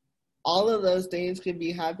all of those things could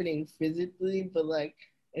be happening physically, but like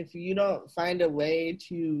if you don't find a way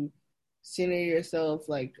to center yourself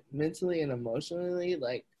like mentally and emotionally,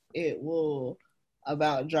 like it will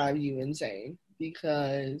about drive you insane,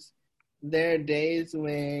 because there are days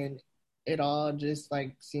when it all just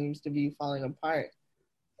like seems to be falling apart.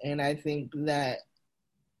 And I think that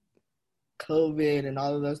COVID and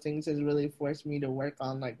all of those things has really forced me to work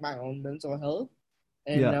on like my own mental health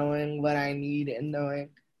and Yeah. knowing what I need and knowing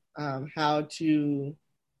how to,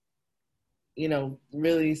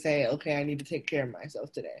 really say, okay, I need to take care of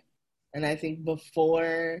myself today. And I think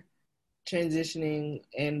before transitioning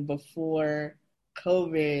and before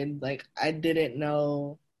COVID, like I didn't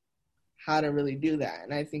know how to really do that.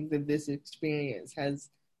 And I think that this experience has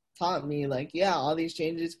taught me like, yeah, all these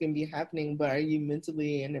changes can be happening, but are you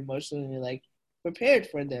mentally and emotionally like prepared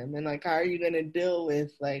for them? And like, how are you going to deal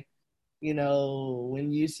with like,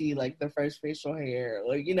 when you see like the first facial hair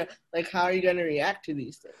or, like how are you going to react to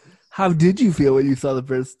these things? How did you feel when you saw the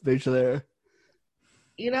first facial hair?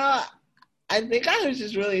 You know, I think I was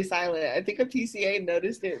just really silent. I think a PCA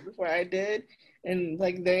noticed it before I did. And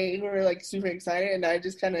like they were like super excited, and I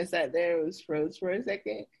just kind of sat there and was froze for a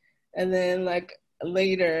second. And then like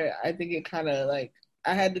later, I think it kind of like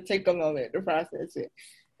I had to take a moment to process it.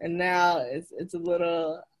 And now it's a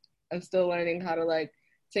little. I'm still learning how to like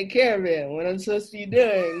take care of it, what I'm supposed to be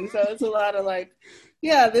doing. So it's a lot of like,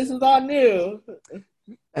 yeah, this is all new.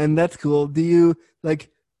 And that's cool. Do you like?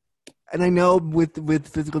 And I know with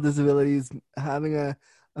physical disabilities, having a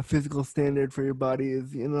physical standard for your body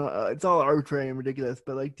is, it's all arbitrary and ridiculous.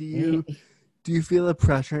 But like, do you feel a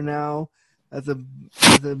pressure now as a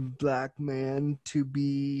Black man to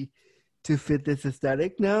fit this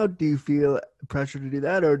aesthetic now? Do you feel pressure to do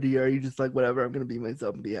that, or are you just like, whatever, I'm gonna be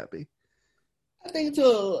myself and be happy? I think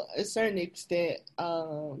to a certain extent,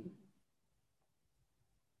 I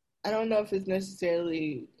don't know if it's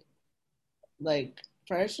necessarily like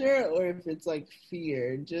pressure or if it's like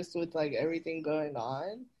fear, just with like everything going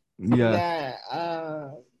on, Yeah. that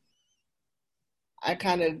I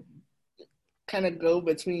kind of go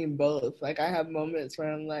between both. Like I have moments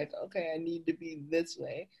where I'm like, okay, I need to be this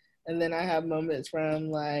way, and then I have moments where I'm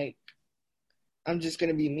like, I'm just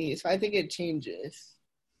gonna be me. So I think it changes,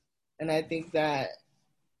 and I think that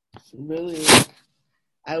really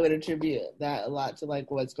I would attribute that a lot to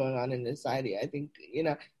like what's going on in society. I think,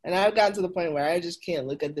 and I've gotten to the point where I just can't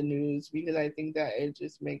look at the news because I think that it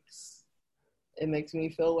just makes me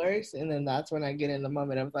feel worse. And then that's when I get in the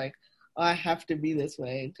moment of like, oh, I have to be this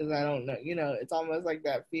way because I don't know, it's almost like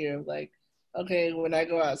that fear of like, okay, when I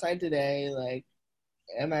go outside today, like,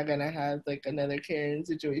 am I gonna have like another Karen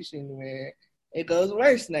situation where it goes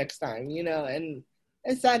worse next time, and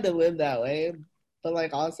it's sad to live that way, but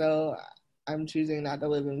like also I'm choosing not to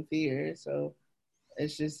live in fear, so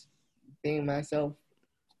it's just being myself.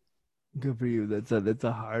 Good for you. That's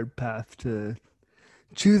a hard path to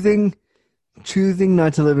choosing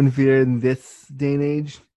not to live in fear in this day and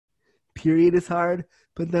age. Period is hard,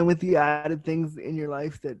 but then with the added things in your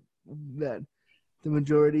life that the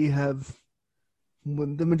majority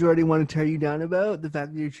want to tear you down about, the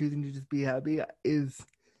fact that you're choosing to just be happy is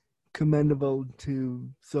commendable to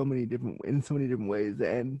in so many different ways,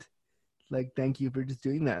 and like, thank you for just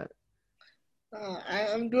doing that.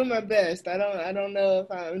 I'm doing my best. I don't know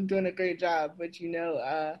if I'm doing a great job, but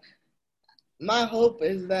my hope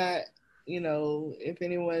is that if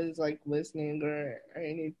anyone's like listening or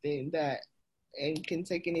anything that and can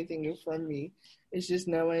take anything from me, it's just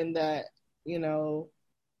knowing that you know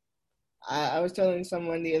I was telling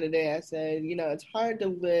someone the other day. I said it's hard to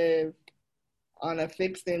live on a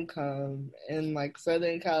fixed income in like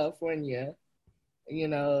Southern California,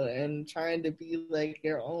 and trying to be like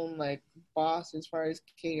your own like boss as far as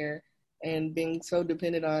care and being so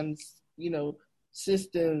dependent on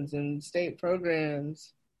systems and state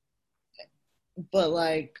programs, but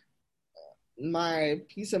like my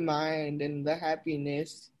peace of mind and the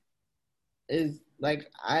happiness is like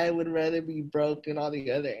I would rather be broke in all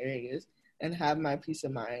the other areas and have my peace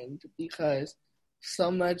of mind, because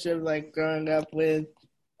so much of like growing up with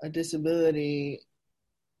a disability,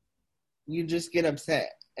 you just get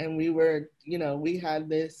upset. And we had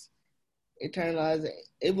this internalized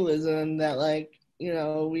ableism that like,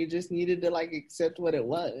 we just needed to like accept what it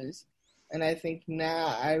was. And I think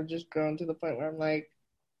now I've just grown to the point where I'm like,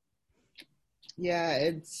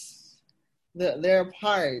 yeah, there are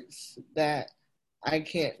parts that I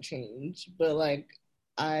can't change, but like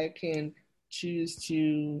I can choose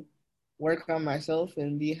to work on myself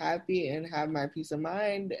and be happy and have my peace of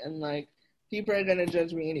mind, and like people are gonna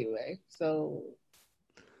judge me anyway. So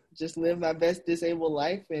just live my best disabled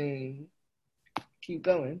life and keep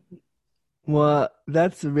going. Well,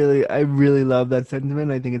 I really love that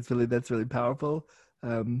sentiment. I think that's really powerful.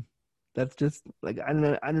 Um, that's just like, I don't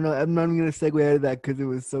know. I'm not even gonna segue out of that because it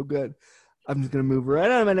was so good. I'm just gonna move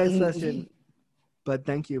right on to my next question. But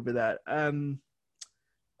thank you for that.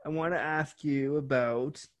 I want to ask you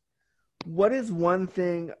about what is one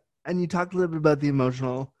thing, and you talked a little bit about the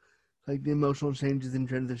emotional changes in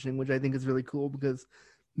transitioning, which I think is really cool because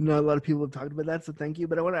not a lot of people have talked about that. So thank you.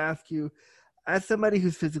 But I want to ask you, as somebody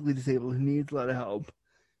who's physically disabled, who needs a lot of help,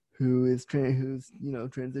 who's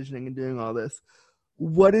transitioning and doing all this,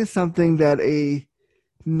 what is something that a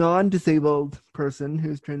non-disabled person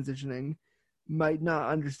who's transitioning might not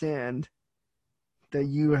understand that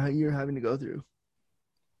you're having to go through?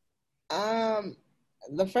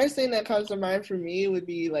 The first thing that comes to mind for me would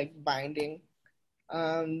be like binding.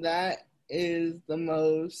 That is the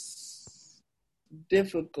most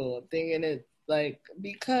difficult thing, and it's like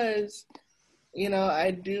because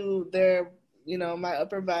I do there. My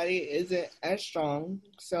upper body isn't as strong,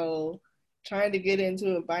 so trying to get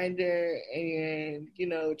into a binder and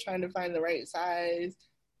trying to find the right size,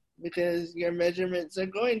 because your measurements are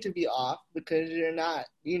going to be off because you're not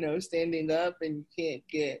standing up and you can't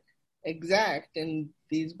get exact. And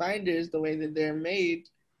these binders, the way that they're made,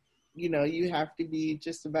 you have to be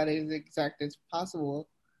just about as exact as possible.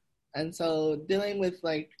 And so dealing with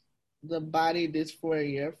like the body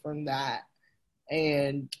dysphoria from that,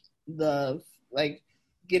 and the like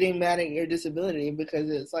getting mad at your disability because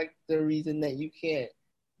it's like the reason that you can't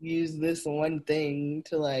use this one thing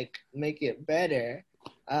to like make it better.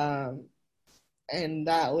 And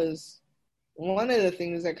that was one of the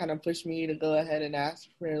things that kind of pushed me to go ahead and ask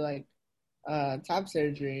for like top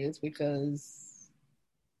surgery, is because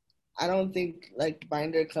I don't think like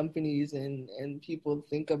binder companies and people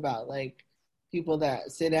think about like people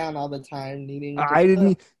that sit down all the time needing to I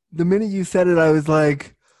didn't. The minute you said it, I was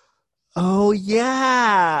like, "Oh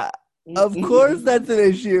yeah, of course that's an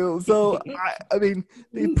issue." So I mean,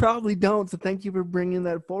 they probably don't. So thank you for bringing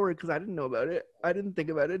that forward because I didn't know about it. I didn't think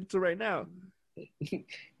about it until right now.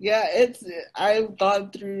 Yeah, I've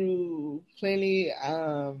gone through plenty.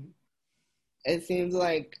 It seems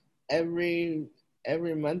like every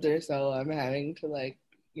month or so I'm having to like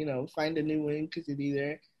find a new one because it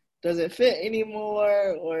either doesn't fit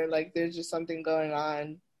anymore or like there's just something going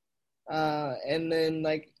on. And then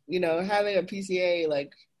like having a PCA,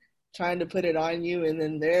 like trying to put it on you and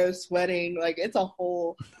then they're sweating, like it's a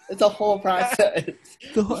whole process.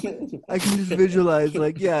 So I can just visualize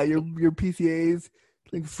like, yeah, your PCA's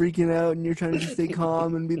like freaking out and you're trying to just stay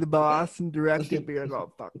calm and be the boss and direct it, but you're like,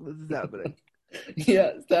 oh fuck, this is happening.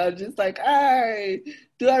 Yeah, so I'm just like, all right,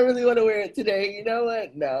 do I really want to wear it today? You know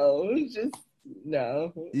what? No, just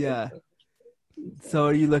no. Yeah. So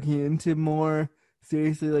are you looking into more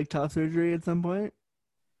seriously like top surgery at some point?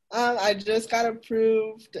 I just got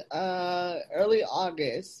approved early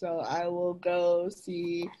August, so I will go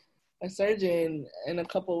see a surgeon in a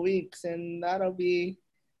couple weeks, and that'll be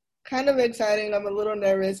kind of exciting. I'm a little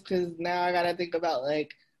nervous because now I gotta think about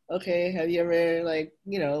like, okay, have you ever like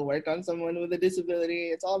worked on someone with a disability?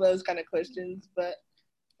 It's all those kind of questions, but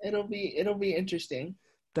it'll be interesting.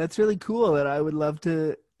 That's really cool. And I would love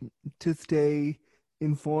to stay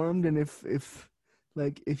informed. And if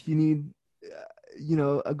you need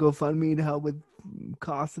a GoFundMe to help with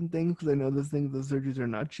costs and things, because I know those surgeries are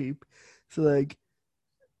not cheap. So like,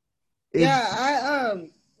 Yeah,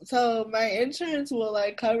 so my insurance will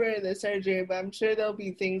like cover the surgery, but I'm sure there'll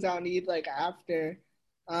be things I'll need like after.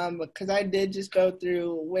 Because I did just go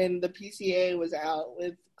through when the PCA was out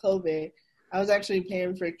with COVID, I was actually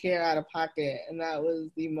paying for care out of pocket, and that was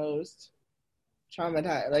the most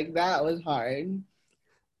traumatized. Like that was hard.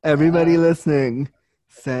 everybody listening,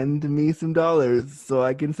 send me some dollars so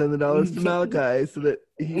I can send the dollars to Malachi so that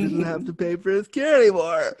he doesn't have to pay for his care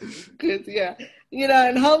anymore. Cause yeah,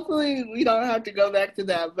 and hopefully we don't have to go back to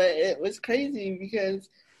that. But it was crazy because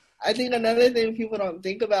I think another thing people don't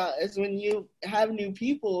think about is when you have new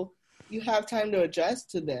people, you have time to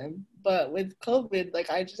adjust to them. But with COVID, like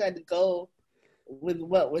I just had to go with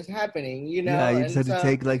what was happening, Yeah, you just and had to so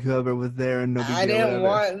take like whoever was there and no big I deal, didn't whatever.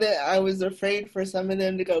 want that. I was afraid for some of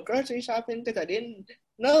them to go grocery shopping because I didn't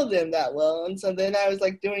know them that well. And so then I was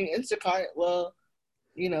like doing Instacart. Well,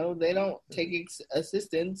 they don't take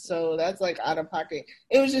assistance. So that's like out of pocket.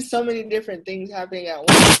 It was just so many different things happening at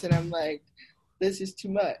once. And I'm like, this is too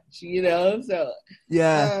much, So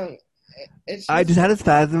Yeah, it's I just just had a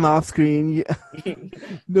spasm off screen.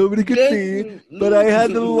 Nobody could see, good. but I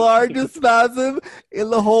had the largest spasm in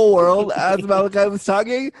the whole world as Malachi was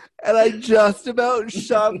talking, and I just about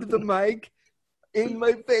shoved the mic in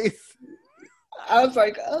my face. I was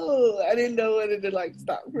like, oh, I didn't know whether to like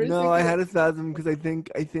stop for a No, I second. had a spasm because I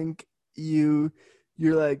think you're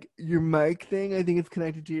like your mic thing. I think it's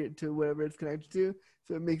connected to whatever it's connected to,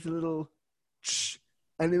 so it makes a little,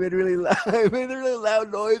 and it made a really loud, it made a really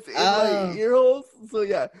loud noise in my Oh, ear holes. So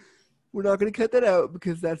yeah, we're not going to cut that out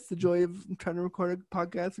because that's the joy of trying to record a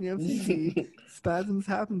podcast when you have CP. Spasms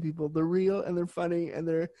happen, people. They're real and they're funny and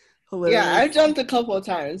they're yeah, hilarious. I jumped a couple of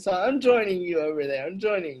times, so I'm joining you over there. I'm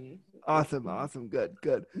joining Awesome,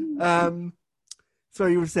 good. you. Um, so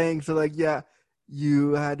you were saying, so like, yeah,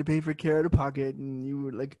 you had to pay for care out of pocket, and you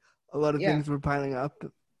were like, a lot of Yeah, things were piling up.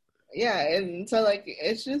 yeah, and so like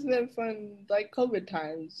it's just been fun, like COVID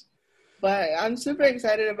times. But I'm super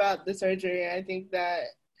excited about the surgery. I think that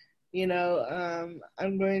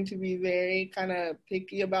I'm going to be very kind of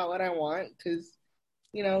picky about what I want because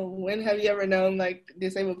when have you ever known like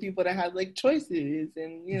disabled people to have like choices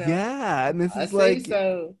and Yeah, and I say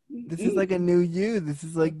so. this is like a new you. This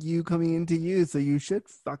is like you coming into you. So you should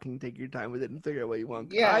fucking take your time with it and figure out what you want.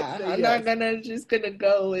 I'd Yeah, say I'm yes. not just gonna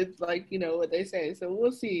go with like what they say. So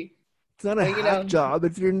we'll see. It's not a But half job.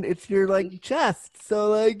 It's your like chest. So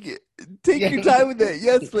like, take yeah. your time with it.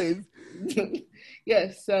 Yes, please.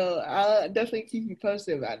 Yes, so I'll definitely keep you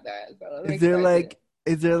posted about that. So I'm Is there excited. like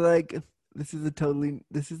is there like this is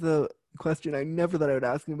a question I never thought I would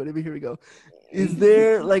ask anybody, but here we go. Is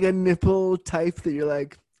there like a nipple type that you're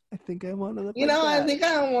like, I think I want to look like I that? think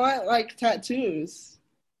I want like tattoos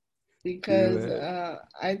Do because it.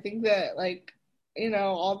 I think that like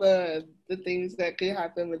all the things that could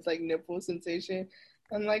happen with like nipple sensation.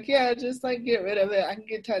 I'm like, yeah, just like get rid of it. I can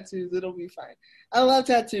get tattoos. It'll be fine. I love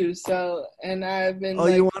tattoos. So, and I've been Oh,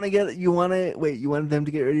 you like, want to get you want to wait, you want them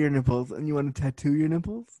to get rid of your nipples and you want to tattoo your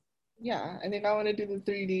nipples? yeah, I think I want to do the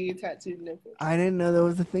 3D tattooed nipples. I didn't know that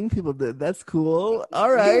was a thing people did. That's cool.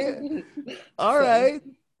 All right. All So, right.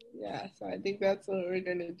 yeah, so I think that's what we're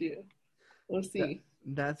gonna do. We'll That, see.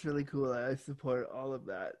 that's really cool. I support all of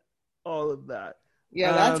that. All of that.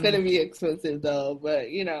 Yeah, that's gonna Um be expensive though, but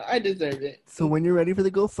I deserve it. So when you're ready for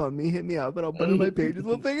the GoFundMe, hit me up and I'll put it on my pages.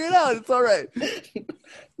 We'll figure it out. It's all right.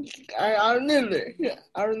 I remember. Yeah,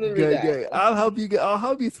 I remember Good, that. good. I'll help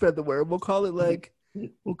you spread the word. We'll call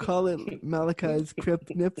it Malachi's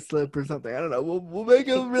Crypt Nip Slip or something. I don't know. We'll make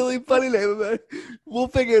a really funny name of it. We'll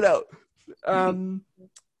figure it out. Um,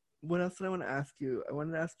 what else did I want to ask you? I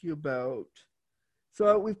wanted to ask you about.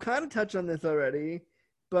 So we've kind of touched on this already,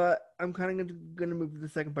 but I'm kind of going to move to the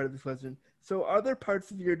second part of this question. So, are there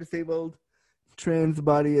parts of your disabled trans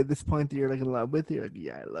body at this point that you're like in love with? You're like,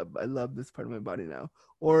 yeah, I love this part of my body now,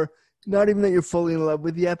 or not even that you're fully in love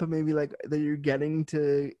with yet, but maybe like that you're getting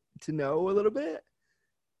to know a little bit.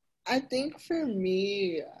 I think for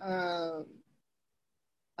me,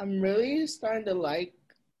 I'm really starting to like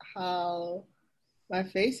how my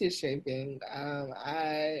face is shaping.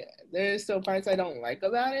 I There's still parts I don't like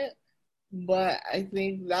about it, but I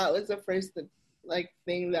think that was the first like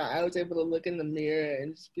thing that I was able to look in the mirror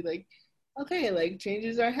and just be like, okay, like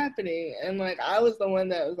changes are happening. And like I was the one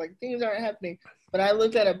that was like things aren't happening. But I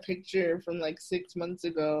looked at a picture from like 6 months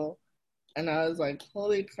ago and I was like,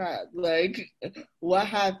 holy crap, like what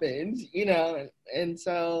happened? And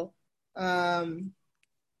so um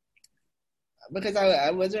because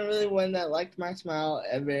I wasn't really one that liked my smile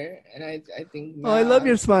ever, and I think Oh, I now love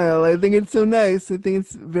your I'm. smile. I think it's so nice. I think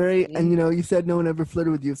it's very, and Mm, you said no one ever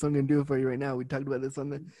flirted with you, so I'm gonna do it for you right now. We talked about this on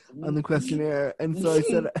the questionnaire, and so I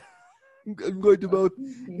said I'm going to both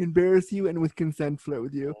embarrass you and with consent flirt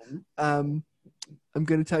with you. Um, I'm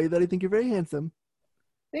gonna tell you that I think you're very handsome.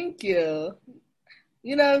 Thank you.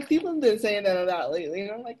 People have been saying that a lot lately,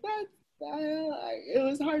 and I'm like, it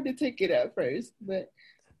was hard to take it at first, but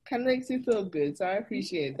kind of makes me feel good, so I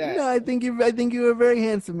appreciate No, that. I think you're a very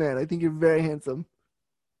handsome man. I think you're very handsome.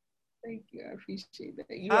 Thank you. I appreciate that.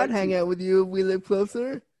 You are I'd hang too. out with you if we live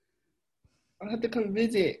closer. I'll have to come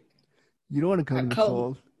visit. You don't want to come to the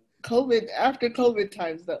cold. COVID after COVID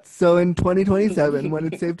times though. So in 2027, when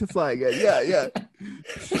it's safe to fly again. Yeah, yeah.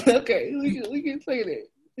 Okay, we can play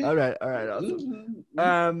it. All right, awesome.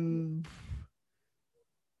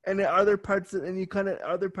 And are there parts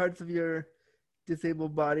of your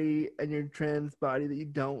disabled body and your trans body that you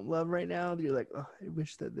don't love right now? That you're like, oh, I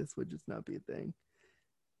wish that this would just not be a thing.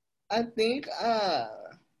 I think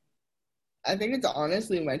it's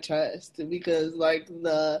honestly my chest because like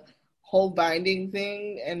the whole binding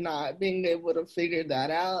thing and not being able to figure that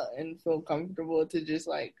out and feel comfortable to just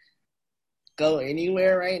like go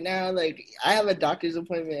anywhere right now. Like I have a doctor's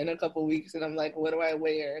appointment in a couple weeks and I'm like, what do I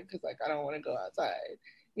wear? Because like I don't want to go outside.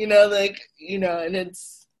 And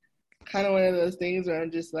it's kind of one of those things where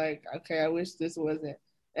I'm just like, okay, I wish this wasn't.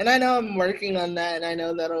 And I know I'm working on that and I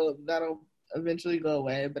know that'll eventually go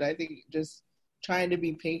away, but I think just trying to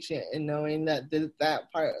be patient and knowing that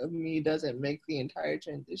that part of me doesn't make the entire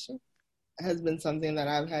transition has been something that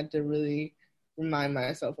I've had to really remind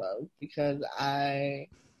myself of because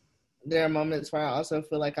there are moments where I also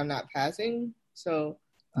feel like I'm not passing. So,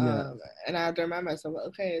 Yeah. and I have to remind myself,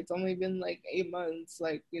 okay, it's only been like 8 months,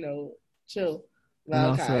 like, chill, And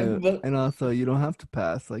Malachi. But also you don't have to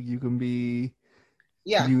pass. Like you can be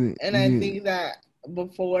yeah, you and I you think that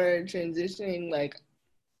before transitioning, like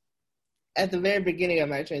at the very beginning of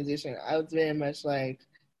my transition, I was very much like,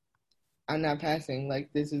 I'm not passing, like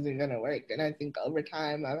this isn't gonna work. And I think over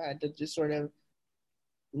time I've had to just sort of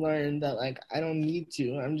learn that like I don't need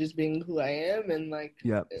to. I'm just being who I am and like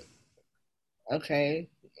Yep. okay.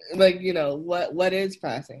 Like, what is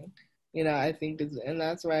passing? I think and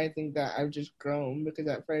that's why I think that I've just grown because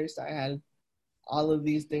at first I had all of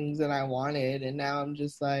these things that I wanted and now I'm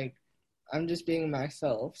just like I'm just being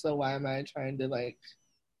myself. So why am I trying to like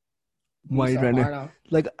be Why you so trying to hard on?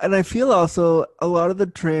 like? And I feel also a lot of the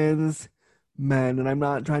trans men, and I'm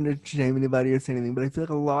not trying to shame anybody or say anything, but I feel like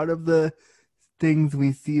a lot of the things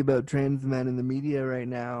we see about trans men in the media right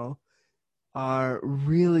now are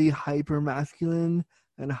really hyper masculine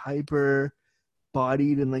and hyper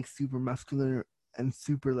bodied and like super muscular and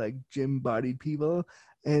super like gym bodied people,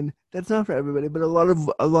 and that's not for everybody, but a lot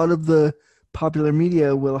of the popular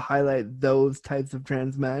media will highlight those types of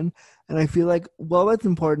trans men, and I feel like while it's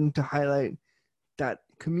important to highlight that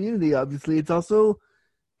community, obviously it's also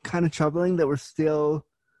kind of troubling that we're still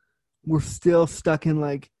stuck in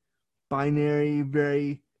like binary,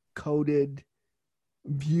 very coded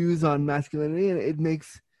views on masculinity, and it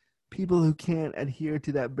makes people who can't adhere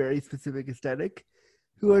to that very specific aesthetic,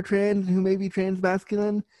 who are trans, who may be trans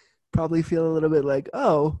masculine, probably feel a little bit like,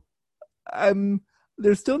 oh, I'm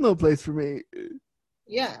there's still no place for me.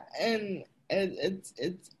 Yeah, and it's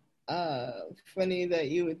funny that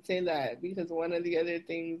you would say that because one of the other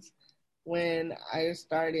things when I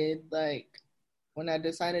started like when I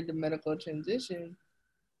decided to medical transition,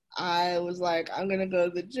 I was like, I'm gonna go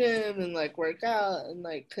to the gym and like work out and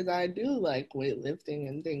like, cause I do like weightlifting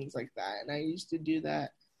and things like that. And I used to do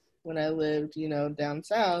that when I lived, down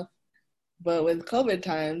south. But with COVID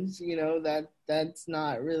times, that's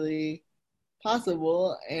not really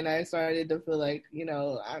possible. And I started to feel like,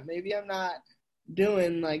 maybe I'm not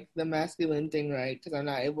doing like the masculine thing right because I'm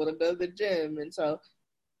not able to go to the gym. And so,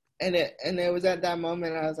 and it was at that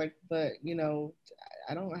moment I was like, but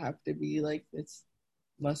I don't have to be like this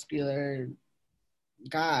muscular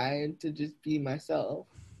guy to just be myself.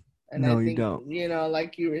 And I No, you think, don't.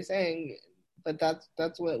 like you were saying, but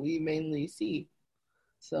that's what we mainly see.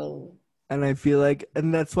 So And I feel like,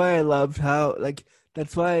 and that's why I loved how, like,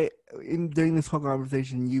 that's why during this whole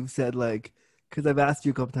conversation, you've said, like, because I've asked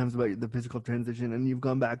you a couple times about the physical transition, and you've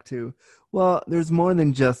gone back to, well, there's more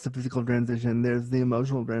than just the physical transition, there's the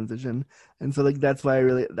emotional transition. And so, like, that's why I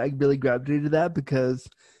really gravitated to that because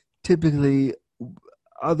typically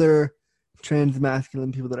other trans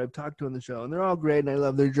masculine people that I've talked to on the show, and they're all great, and I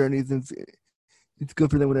love their journeys, and it's good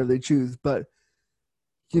for them whatever they choose, but,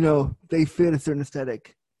 they fit a certain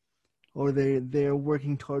aesthetic or they're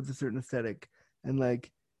working towards a certain aesthetic, and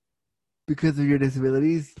like because of your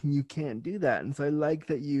disabilities, you can't do that. And so I like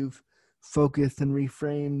that you've focused and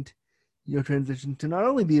reframed your transition to not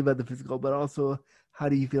only be about the physical, but also how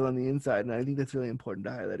do you feel on the inside. And I think that's really important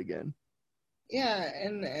to highlight again. Yeah,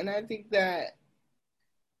 and I think that,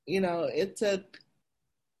 it took,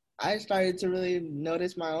 I started to really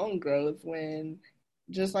notice my own growth when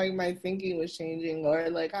just like my thinking was changing, or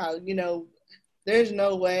like how, there's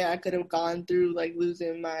no way I could have gone through like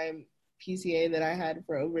losing my PCA that I had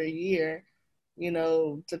for over a year,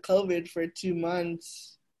 to COVID for 2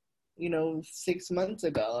 months, 6 months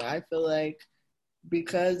ago. I feel like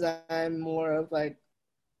because I'm more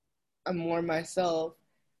myself,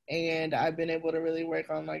 and I've been able to really work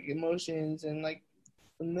on like emotions and like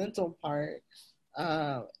the mental part.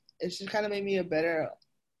 Uh, it's just kind of made me a better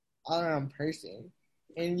all around person.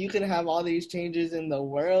 And you can have all these changes in the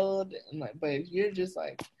world, and like, but if you're just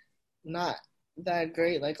like not that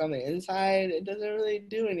great, like on the inside, it doesn't really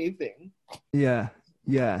do anything. Yeah,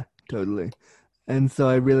 yeah, totally. And so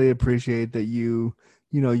I really appreciate that you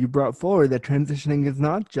brought forward that transitioning is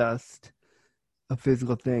not just a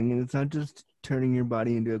physical thing, and it's not just turning your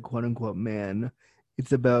body into a quote unquote man.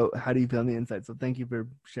 It's about how do you feel on the inside. So thank you for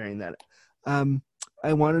sharing that. Um,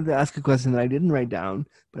 I wanted to ask a question that I didn't write down,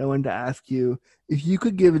 but I wanted to ask you if you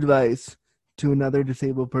could give advice to another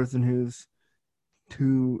disabled person who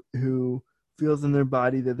feels in their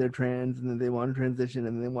body that they're trans and that they want to transition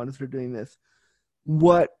and they want to start doing this.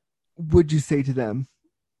 What would you say to them?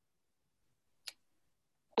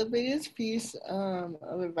 The biggest piece of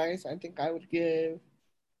advice I think I would give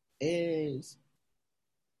is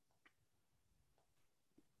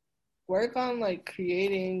work on like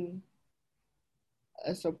creating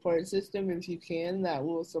a support system if you can that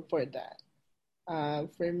will support that.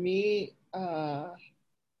 For me,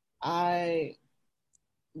 I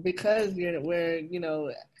because we're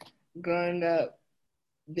growing up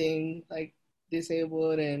being like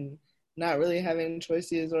disabled and not really having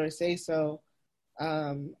choices or say so.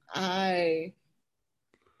 I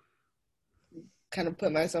kind of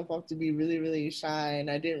put myself up to be really, really shy, and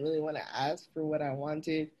I didn't really want to ask for what I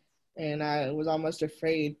wanted, and I was almost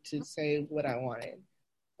afraid to say what I wanted.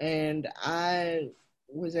 And I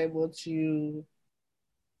was able to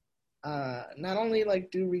not only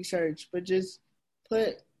like do research, but just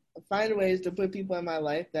find ways to put people in my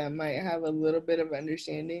life that might have a little bit of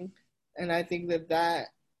understanding. And I think that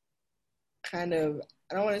kind of,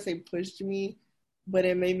 I don't want to say pushed me, but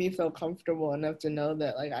it made me feel comfortable enough to know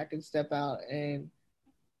that like I could step out and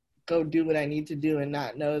go do what I need to do and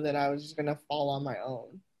not know that I was just gonna fall on my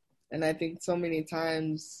own. And I think so many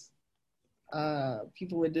times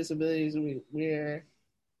people with disabilities, we're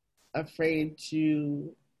afraid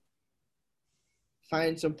to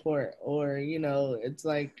find support, or it's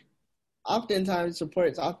like oftentimes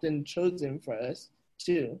support's often chosen for us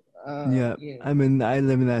too. Yeah, I mean, I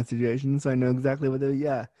live in that situation, so I know exactly what they're,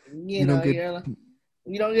 yeah. You don't get,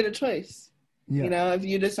 you don't get a choice. yeah, If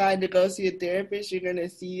you decide to go see a therapist, you're gonna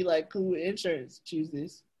see like who insurance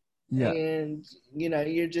chooses, yeah, and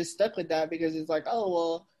you're just stuck with that because it's like, oh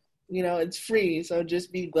well, it's free, so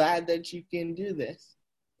just be glad that you can do this.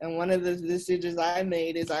 And one of the decisions I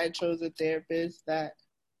made is I chose a therapist that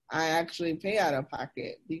I actually pay out of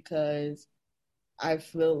pocket because I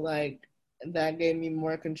feel like that gave me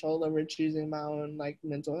more control over choosing my own like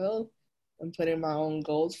mental health and putting my own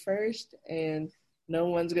goals first. And no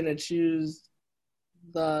one's gonna choose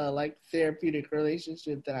the like therapeutic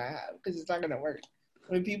relationship that I have because it's not gonna work.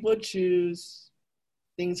 When people choose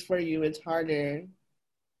things for you, it's harder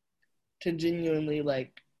to genuinely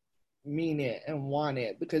like mean it and want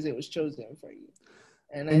it because it was chosen for you.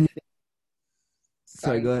 And I and think,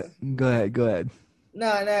 sorry, sorry, go ahead. no,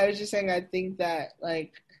 I was just saying I think that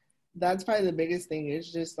like that's probably the biggest thing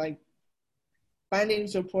is just like finding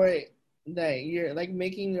support that you're like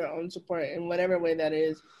making your own support in whatever way that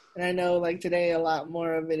is. And I know like today a lot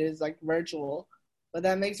more of it is like virtual, but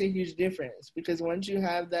that makes a huge difference because once you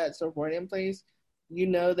have that support in place, you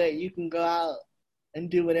know that you can go out and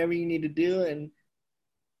do whatever you need to do, and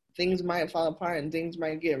things might fall apart and things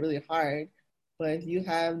might get really hard. But if you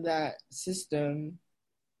have that system,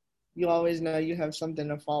 you always know you have something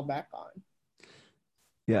to fall back on.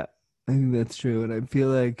 Yeah, I think that's true, and I feel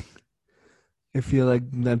like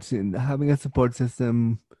that's having a support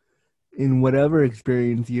system in whatever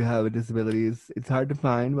experience you have with disabilities. It's hard to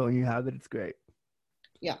find, but when you have it, it's great.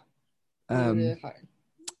 Yeah, really, Um, really hard.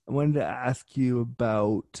 I wanted to ask you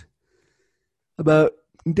about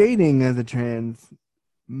dating as a trans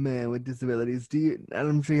man with disabilities.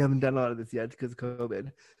 I'm sure you haven't done a lot of this yet because of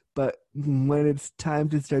COVID, but when it's time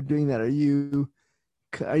to start doing that, do you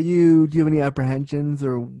have any apprehensions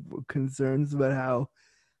or concerns about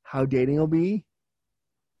how dating will be?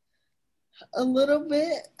 A little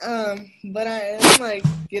bit, but I am like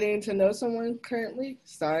getting to know someone currently.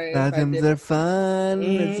 Sorry if I Spasms are didn't. fun.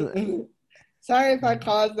 It's Mm. Sorry if I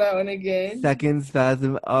caused that one again. second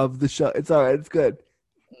spasm of the show. It's all right. It's good.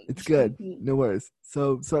 It's good. No worries.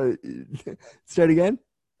 So sorry. Start again.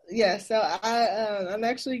 Yeah, so I'm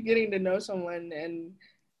actually getting to know someone, and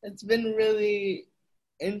it's been really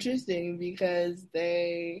interesting because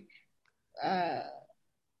they uh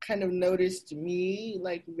kind of noticed me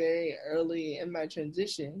like very early in my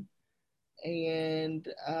transition, and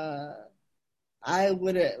I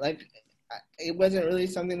would have like it wasn't really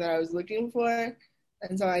something that I was looking for,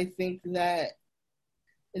 and so I think that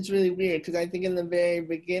it's really weird because I think in the very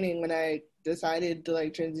beginning when I decided to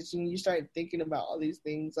like transition, you start thinking about all these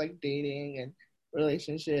things like dating and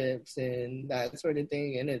relationships and that sort of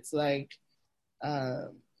thing, and it's like,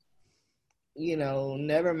 um,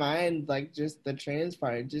 never mind like just the trans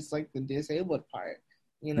part, just like the disabled part.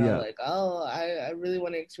 Yeah. Like, oh, I really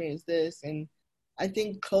want to experience this, and I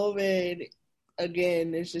think COVID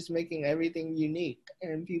again is just making everything unique,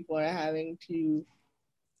 and people are having to,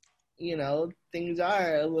 things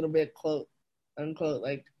are a little bit quote unquote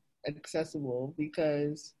like accessible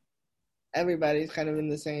because everybody's kind of in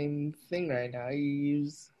the same thing right now. You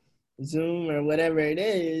use Zoom or whatever it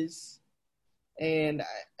is, and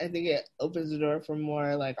I think it opens the door for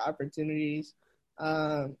more like opportunities.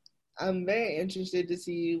 I'm very interested to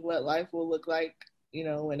see what life will look like,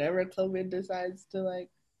 whenever COVID decides to like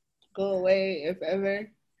go away, if ever.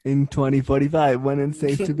 In 2045, when it's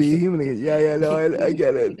safe to be human again. Yeah, no, I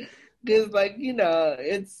get it. Because, like,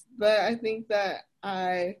 but I think that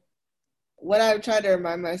what I've tried to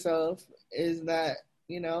remind myself is that,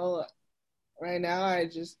 right now I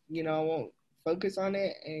just, I won't focus on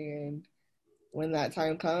it. And when that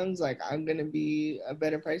time comes, like, I'm going to be a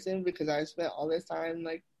better person because I spent all this time,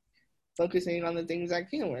 like, focusing on the things I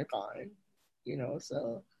can work on,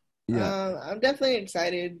 so Yeah. I'm definitely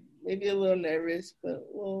excited, maybe a little nervous, but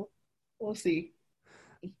we'll see.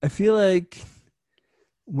 I feel like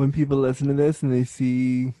when people listen to this and they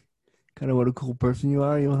see kind of what a cool person you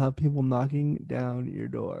are, you'll have people knocking down your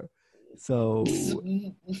door. So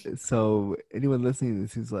anyone listening to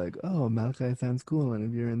this who's like, oh, Malachi sounds cool, and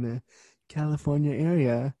if you're in the California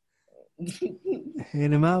area,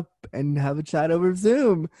 hit him up and have a chat over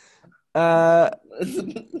Zoom.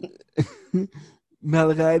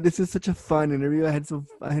 Malachi, this is such a fun interview. I had so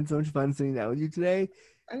much fun sitting down with you today.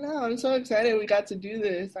 I know, I'm so excited we got to do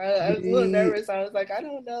this. I was a little nervous. I was like, I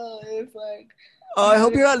don't know if like. Oh, I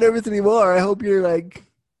hope you're not nervous anymore. I hope you're like.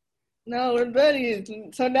 No, we're buddies.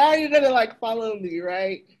 So now you're gonna like follow me,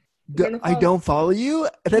 right? I don't follow you?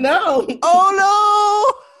 No.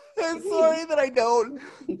 Oh no! I'm sorry that I don't.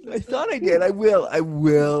 I thought I did. I will. I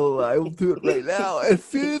will do it right now. As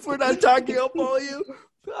soon as we're done talking, I'll follow you.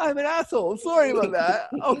 I'm an asshole. Sorry about that.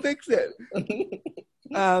 I'll fix it.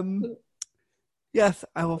 Yes,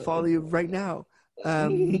 I will follow you right now.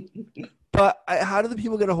 But how do the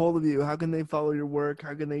people get a hold of you? How can they follow your work?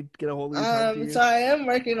 How can they get a hold of you? So I am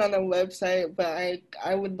working on a website, but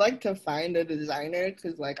I would like to find a designer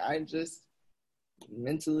because like I just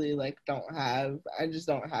mentally like I just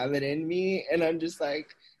don't have it in me, and I'm just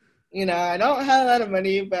like, I don't have a lot of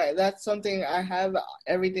money, but that's something I have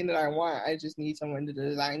everything that I want. I just need someone to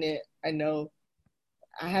design it. I know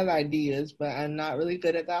I have ideas, but I'm not really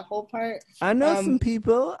good at that whole part. I know some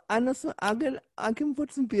people. I know some. I can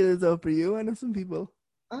put some feelers out for you. I know some people.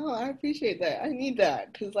 Oh, I appreciate that. I need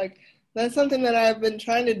that because like that's something that I've been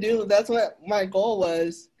trying to do. That's what my goal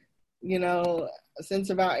was, since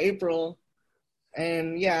about April,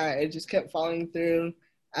 and yeah, it just kept falling through.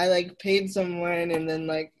 I like paid someone, and then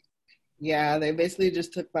like, yeah, they basically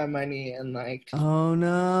just took my money and like. Oh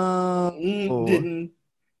no!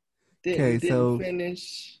 Didn't so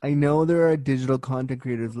finish. I know there are digital content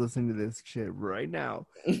creators listening to this shit right now.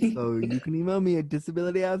 So you can email me at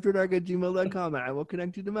disabilityafterdark@gmail.com and I will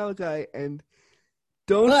connect you to Malachi, and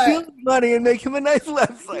don't steal his money and make him a nice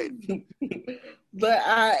website. But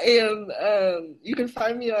I am, you can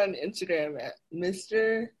find me on Instagram at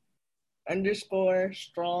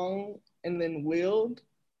Mr_strong and then Willed,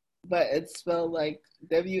 but it's spelled like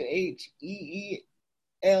WHEELED.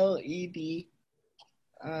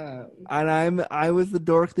 And I was the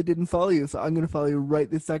dork that didn't follow you, so I'm gonna follow you right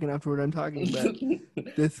this second after we're done talking. But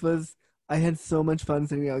I had so much fun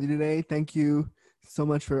sitting down with you today. Thank you so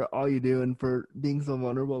much for all you do and for being so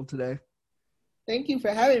vulnerable today. Thank you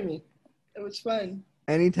for having me. It was fun.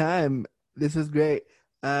 Anytime. This was great.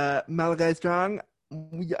 Malachi Strong,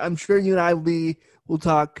 I'm sure you and I will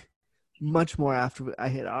talk much more after I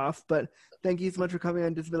hit off, but Thank you so much for coming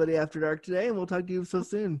on Disability After Dark today, and we'll talk to you so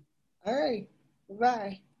soon. All right.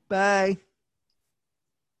 Bye. Bye.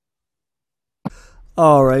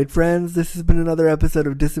 All right, friends, this has been another episode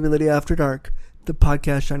of Disability After Dark, the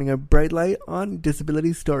podcast shining a bright light on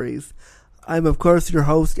disability stories. I'm, of course, your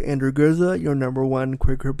host, Andrew Gurza, your number one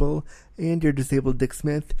queer cripple, and your disabled Dick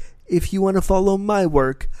Smith. If you want to follow my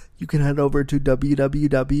work, you can head over to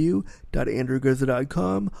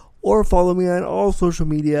www.andrewgurza.com or follow me on all social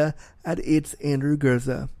media at It's Andrew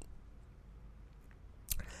Gurza.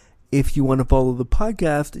 If you want to follow the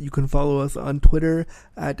podcast, you can follow us on Twitter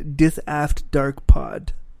at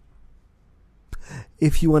DisAftDarkPod.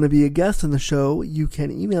 If you want to be a guest on the show, you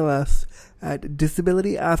can email us at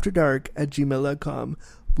disabilityafterdark@gmail.com.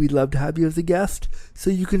 We'd love to have you as a guest so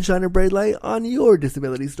you can shine a bright light on your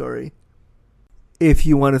disability story. If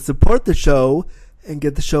you want to support the show and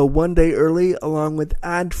get the show one day early along with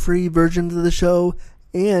ad-free versions of the show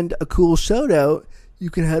and a cool shout out, you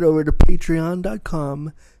can head over to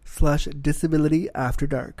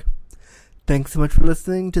patreon.com/disabilityafterdark. Thanks so much for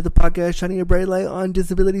listening to the podcast shining a bright light on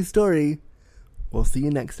disability story. We'll see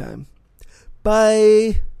you next time.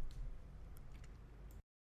 Bye.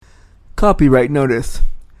 Copyright notice.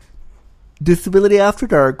 Disability After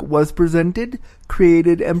Dark was presented,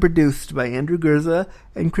 created, and produced by Andrew Gurza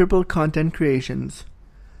and Crippled Content Creations.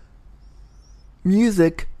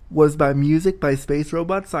 Music was by Music by Space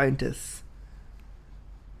Robot Scientists.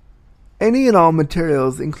 Any and all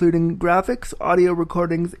materials, including graphics, audio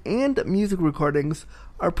recordings, and music recordings,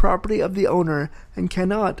 are property of the owner and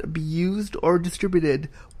cannot be used or distributed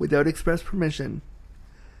without express permission.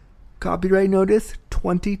 Copyright Notice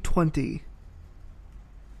 2020.